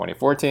actually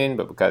 2014,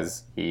 but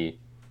because he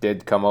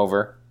did come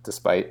over,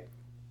 despite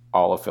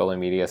all of Philly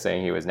media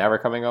saying he was never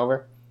coming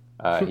over,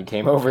 he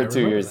came over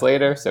 2 years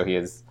later, so he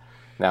is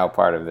now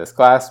part of this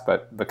class.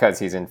 But because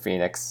he's in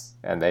Phoenix,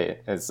 and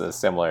it's a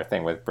similar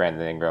thing with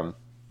Brandon Ingram,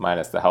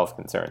 minus the health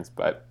concerns,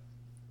 but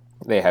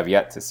they have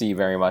yet to see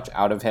very much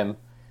out of him.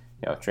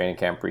 Training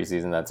camp,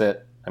 preseason, that's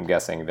it. I'm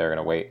guessing they're going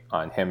to wait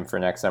on him for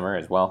next summer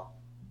as well.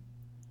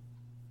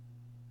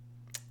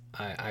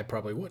 I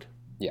probably would.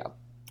 Yeah.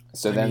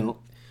 So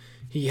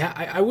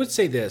I would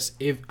say this: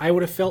 if I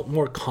would have felt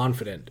more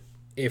confident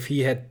if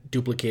he had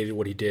duplicated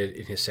what he did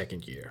in his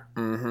second year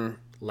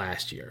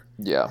last year.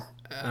 Yeah.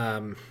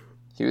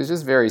 He was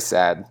just very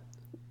sad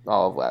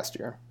all of last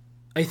year.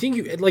 I think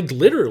you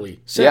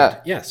literally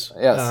sad. Yeah. Yes.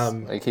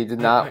 Like he did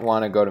not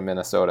want to go to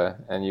Minnesota,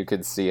 and you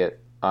could see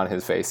it on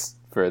his face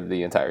for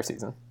the entire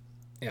season.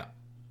 Yeah.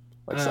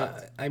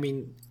 I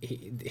mean,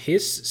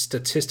 his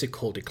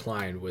statistical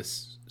decline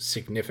was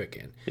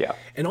significant. Yeah.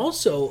 And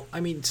also,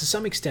 I mean, to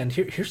some extent,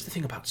 here's the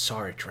thing about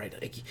Saric, right?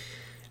 Like,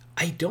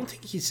 I don't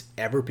think he's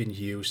ever been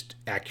used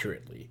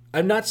accurately.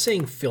 I'm not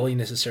saying Philly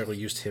necessarily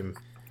used him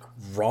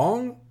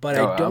wrong, but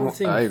I don't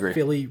think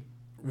Philly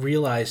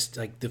realized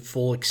the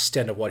full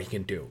extent of what he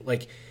can do.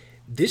 Like,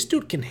 this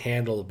dude can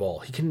handle the ball.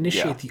 He can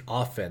initiate the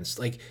offense.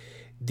 Like,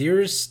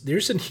 there's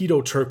an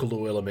Hedo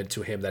Turkoglu element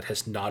to him that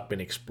has not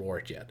been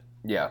explored yet.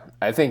 Yeah,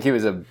 I think he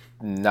was a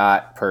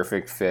not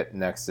perfect fit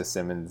next to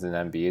Simmons and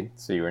Embiid,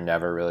 so you were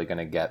never really going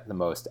to get the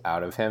most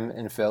out of him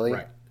in Philly.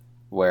 Right.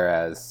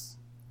 Whereas,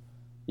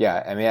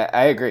 I mean,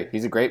 I agree.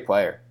 He's a great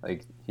player.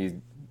 Like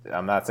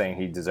I'm not saying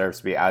he deserves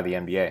to be out of the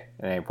NBA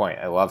at any point.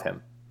 I love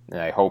him, and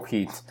I hope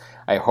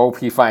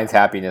he finds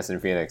happiness in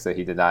Phoenix that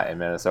he did not in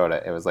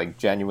Minnesota. It was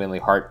genuinely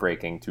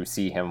heartbreaking to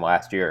see him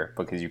last year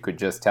because you could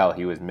just tell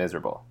he was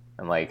miserable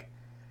and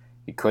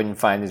he couldn't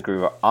find his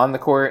groove on the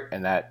court,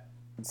 and that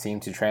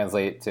seemed to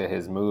translate to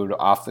his mood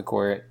off the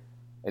court.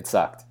 It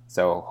sucked.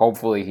 So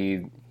hopefully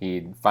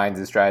he finds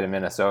his stride in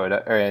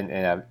Minnesota or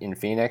in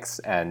Phoenix,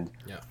 and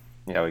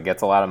he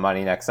gets a lot of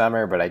money next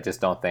summer. But I just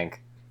don't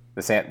think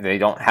they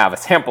don't have a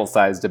sample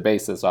size to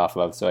base this off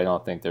of. So I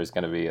don't think there's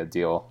going to be a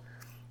deal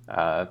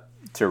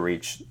to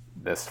reach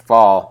this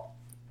fall.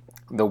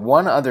 The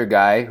one other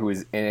guy who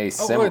is in a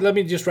similar... wait, let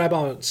me just wrap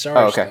on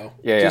Saric, though.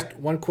 Yeah. Just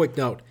one quick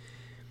note.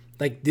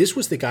 Like, this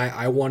was the guy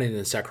I wanted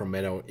in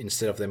Sacramento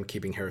instead of them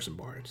keeping Harrison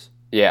Barnes.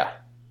 Yeah.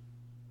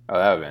 Oh,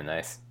 that would have been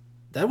nice.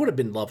 That would have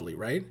been lovely,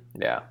 right?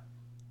 Yeah.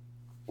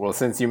 Well,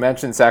 since you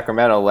mentioned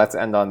Sacramento, let's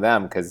end on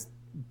them, because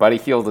Buddy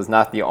Hield is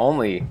not the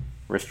only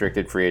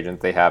restricted free agent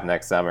they have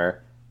next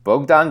summer.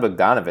 Bogdan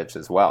Bogdanovic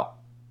as well.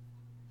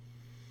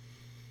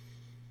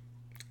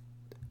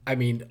 I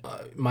mean,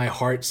 my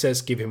heart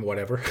says give him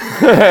whatever.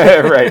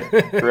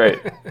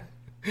 right.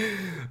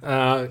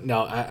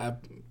 No,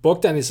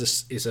 Bogdan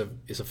is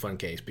a fun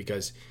case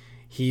because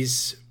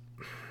he's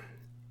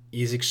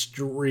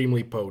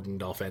extremely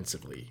potent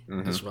offensively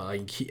as well.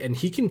 Like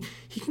he can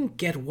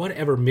get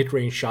whatever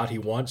mid-range shot he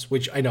wants,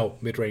 which I know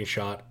mid-range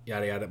shot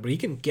yada yada, but he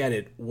can get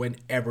it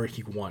whenever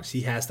he wants.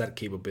 He has that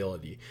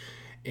capability,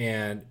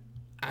 and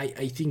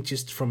I think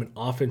just from an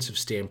offensive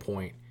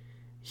standpoint,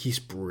 he's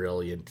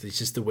brilliant. It's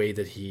just the way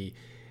that he,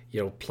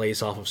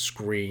 plays off of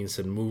screens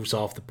and moves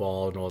off the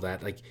ball and all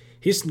that. Like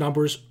his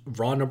numbers,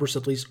 raw numbers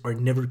at least, are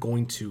never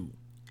going to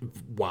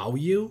wow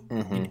you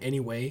in any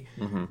way.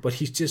 But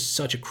he's just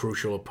such a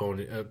crucial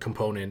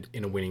component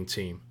in a winning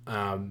team.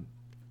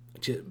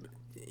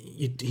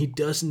 He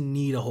doesn't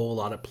need a whole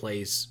lot of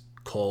plays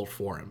called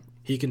for him.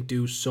 He can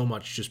do so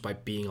much just by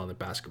being on the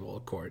basketball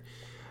court,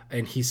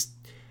 and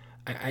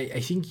I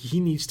think he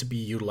needs to be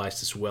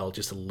utilized as well,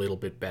 just a little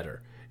bit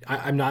better.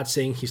 I'm not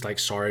saying he's like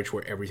Saric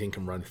where everything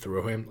can run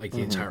through him, like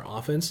the entire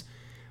offense,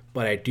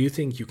 but I do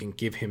think you can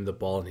give him the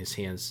ball in his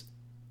hands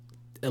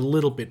a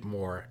little bit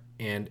more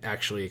and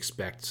actually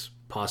expect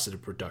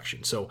positive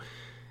production. So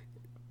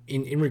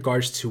in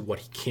regards to what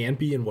he can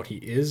be and what he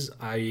is,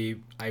 I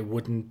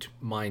wouldn't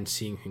mind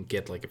seeing him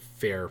get like a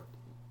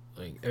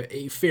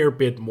fair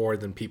bit more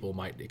than people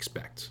might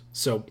expect.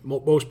 So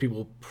most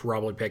people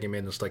probably peg him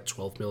in as like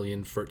 12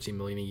 million, 13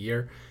 million a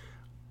year.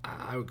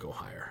 I would go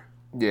higher.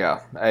 Yeah,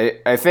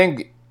 I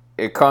think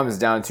it comes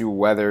down to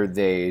whether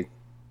they...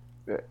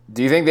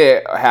 Do you think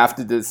they have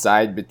to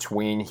decide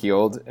between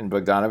Hield and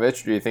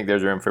Bogdanovic? Or do you think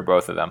there's room for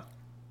both of them?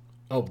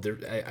 Oh,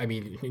 I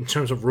mean, in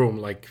terms of room,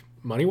 like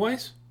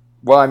money-wise?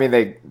 Well, I mean,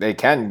 they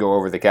can go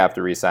over the cap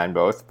to re-sign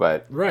both,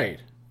 but... Right.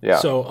 Yeah.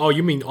 So,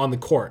 you mean on the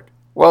court?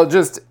 Well,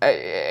 just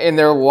in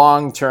their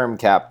long-term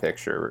cap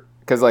picture.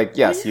 Because,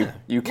 yes,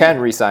 you can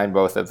re-sign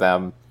both of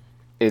them.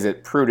 Is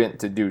it prudent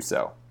to do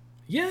so?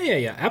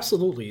 Yeah,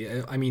 absolutely.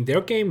 I mean,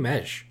 their game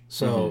mesh.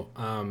 So,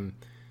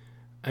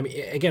 I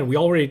mean, again, we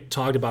already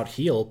talked about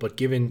Hield, but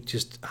given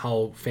just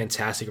how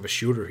fantastic of a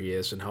shooter he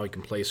is and how he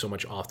can play so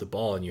much off the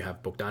ball, and you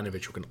have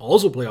Bogdanovic who can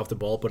also play off the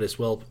ball, but as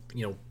well,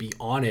 be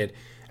on it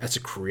as a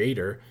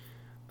creator,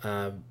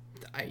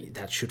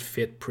 that should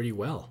fit pretty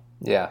well.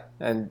 Yeah,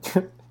 and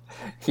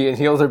he and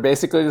Hield are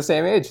basically the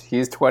same age.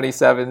 He's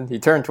 27. He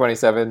turned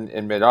 27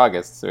 in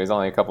mid-August, so he's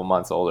only a couple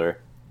months older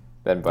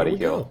than Buddy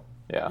Hield.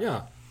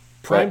 Yeah.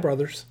 Prime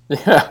brothers.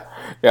 Yeah,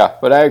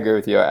 but I agree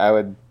with you.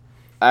 I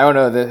don't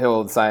know that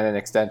he'll sign an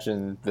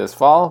extension this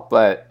fall,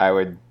 but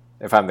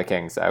if I'm the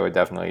Kings, I would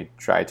definitely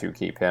try to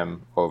keep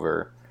him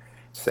over,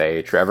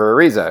 say, Trevor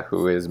Ariza,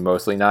 who is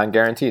mostly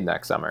non-guaranteed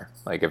next summer.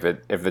 Like if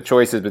the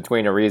choice is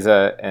between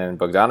Ariza and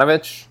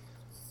Bogdanovic,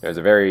 there's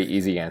a very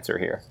easy answer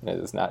here. It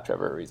is not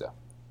Trevor Ariza.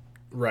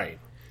 Right.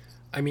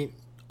 I mean,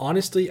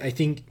 honestly, I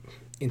think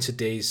in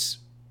today's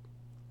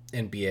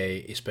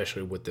NBA,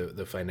 especially with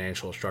the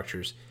financial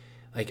structures,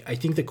 like I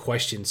think the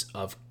questions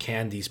of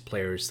can these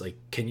players, like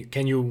can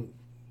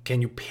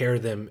you pair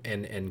them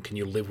and can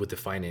you live with the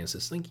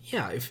finances? Like,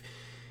 yeah,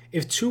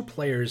 if two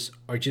players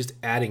are just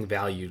adding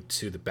value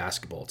to the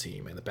basketball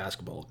team and the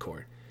basketball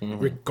court,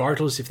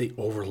 regardless if they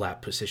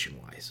overlap position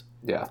wise,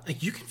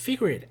 like you can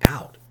figure it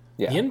out.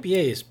 The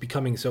NBA is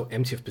becoming so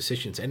empty of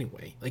positions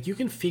anyway. Like you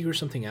can figure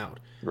something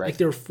out. Right. Like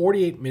there are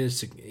 48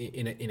 minutes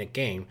in a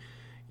game.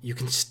 You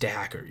can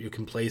stack, or you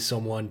can play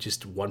someone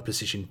just one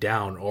position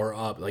down or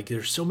up. Like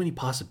there's so many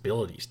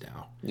possibilities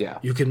now. Yeah.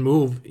 You can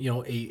move,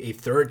 a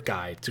third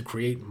guy to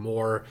create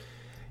more,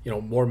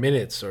 more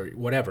minutes or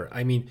whatever.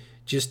 I mean,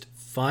 just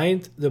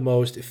find the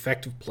most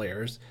effective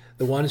players,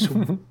 the ones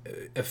who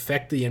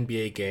affect the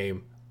NBA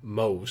game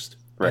most,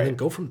 and then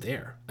go from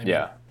there. I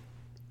mean,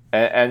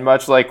 And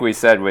much like we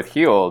said with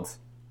Hield,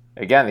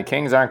 again, the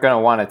Kings aren't going to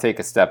want to take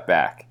a step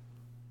back.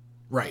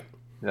 Right.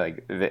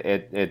 Like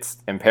it's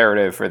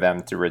imperative for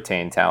them to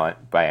retain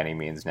talent by any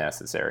means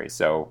necessary.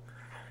 So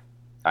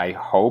I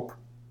hope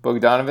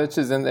Bogdanovic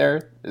is in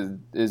there,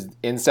 is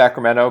in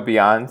Sacramento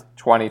beyond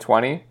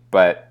 2020.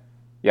 But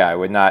yeah, I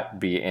would not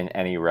be in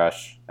any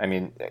rush. I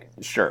mean,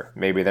 sure,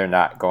 maybe they're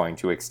not going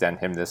to extend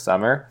him this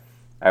summer.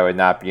 I would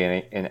not be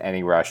in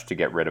any rush to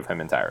get rid of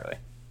him entirely.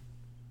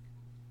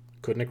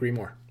 Couldn't agree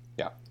more.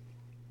 Yeah.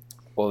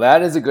 Well,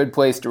 that is a good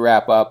place to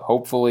wrap up.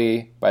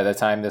 Hopefully, by the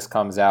time this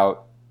comes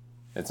out,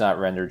 it's not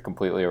rendered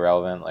completely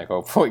irrelevant. Like,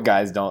 hopefully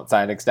guys don't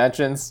sign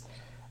extensions,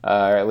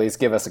 or at least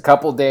give us a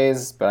couple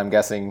days. But I'm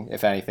guessing,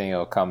 if anything,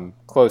 it'll come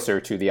closer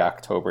to the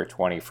October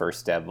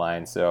 21st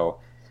deadline. So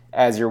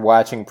as you're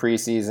watching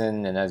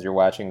preseason and as you're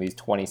watching these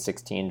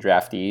 2016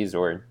 draftees,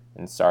 or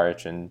in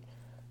Saric and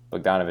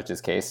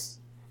Bogdanovic's case,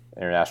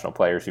 international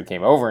players who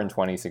came over in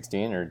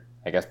 2016, or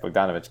I guess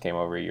Bogdanovic came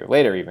over a year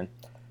later even,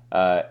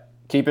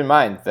 keep in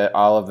mind that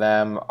all of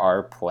them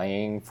are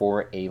playing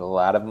for a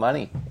lot of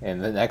money in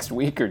the next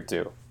week or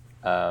two.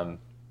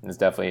 It's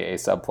definitely a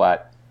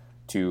subplot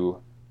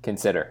to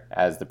consider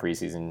as the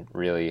preseason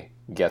really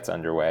gets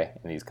underway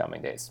in these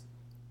coming days.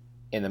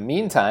 In the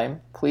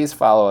meantime, please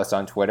follow us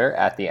on Twitter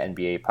at the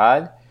NBA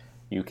Pod.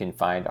 You can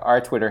find our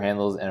Twitter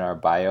handles in our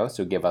bio,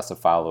 so give us a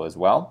follow as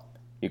well.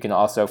 You can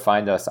also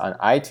find us on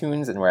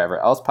iTunes and wherever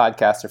else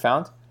podcasts are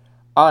found.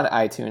 On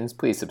iTunes,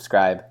 please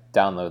subscribe,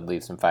 download,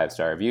 leave some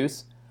 5-star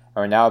reviews.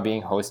 Are now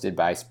being hosted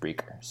by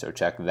Spreaker, so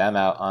check them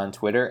out on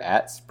Twitter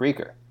at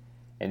Spreaker.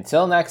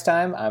 Until next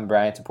time, I'm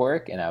Brian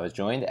Toporek, and I was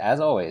joined, as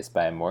always,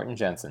 by Morten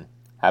Jensen.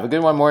 Have a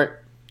good one,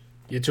 Mort.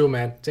 You too,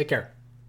 man. Take care.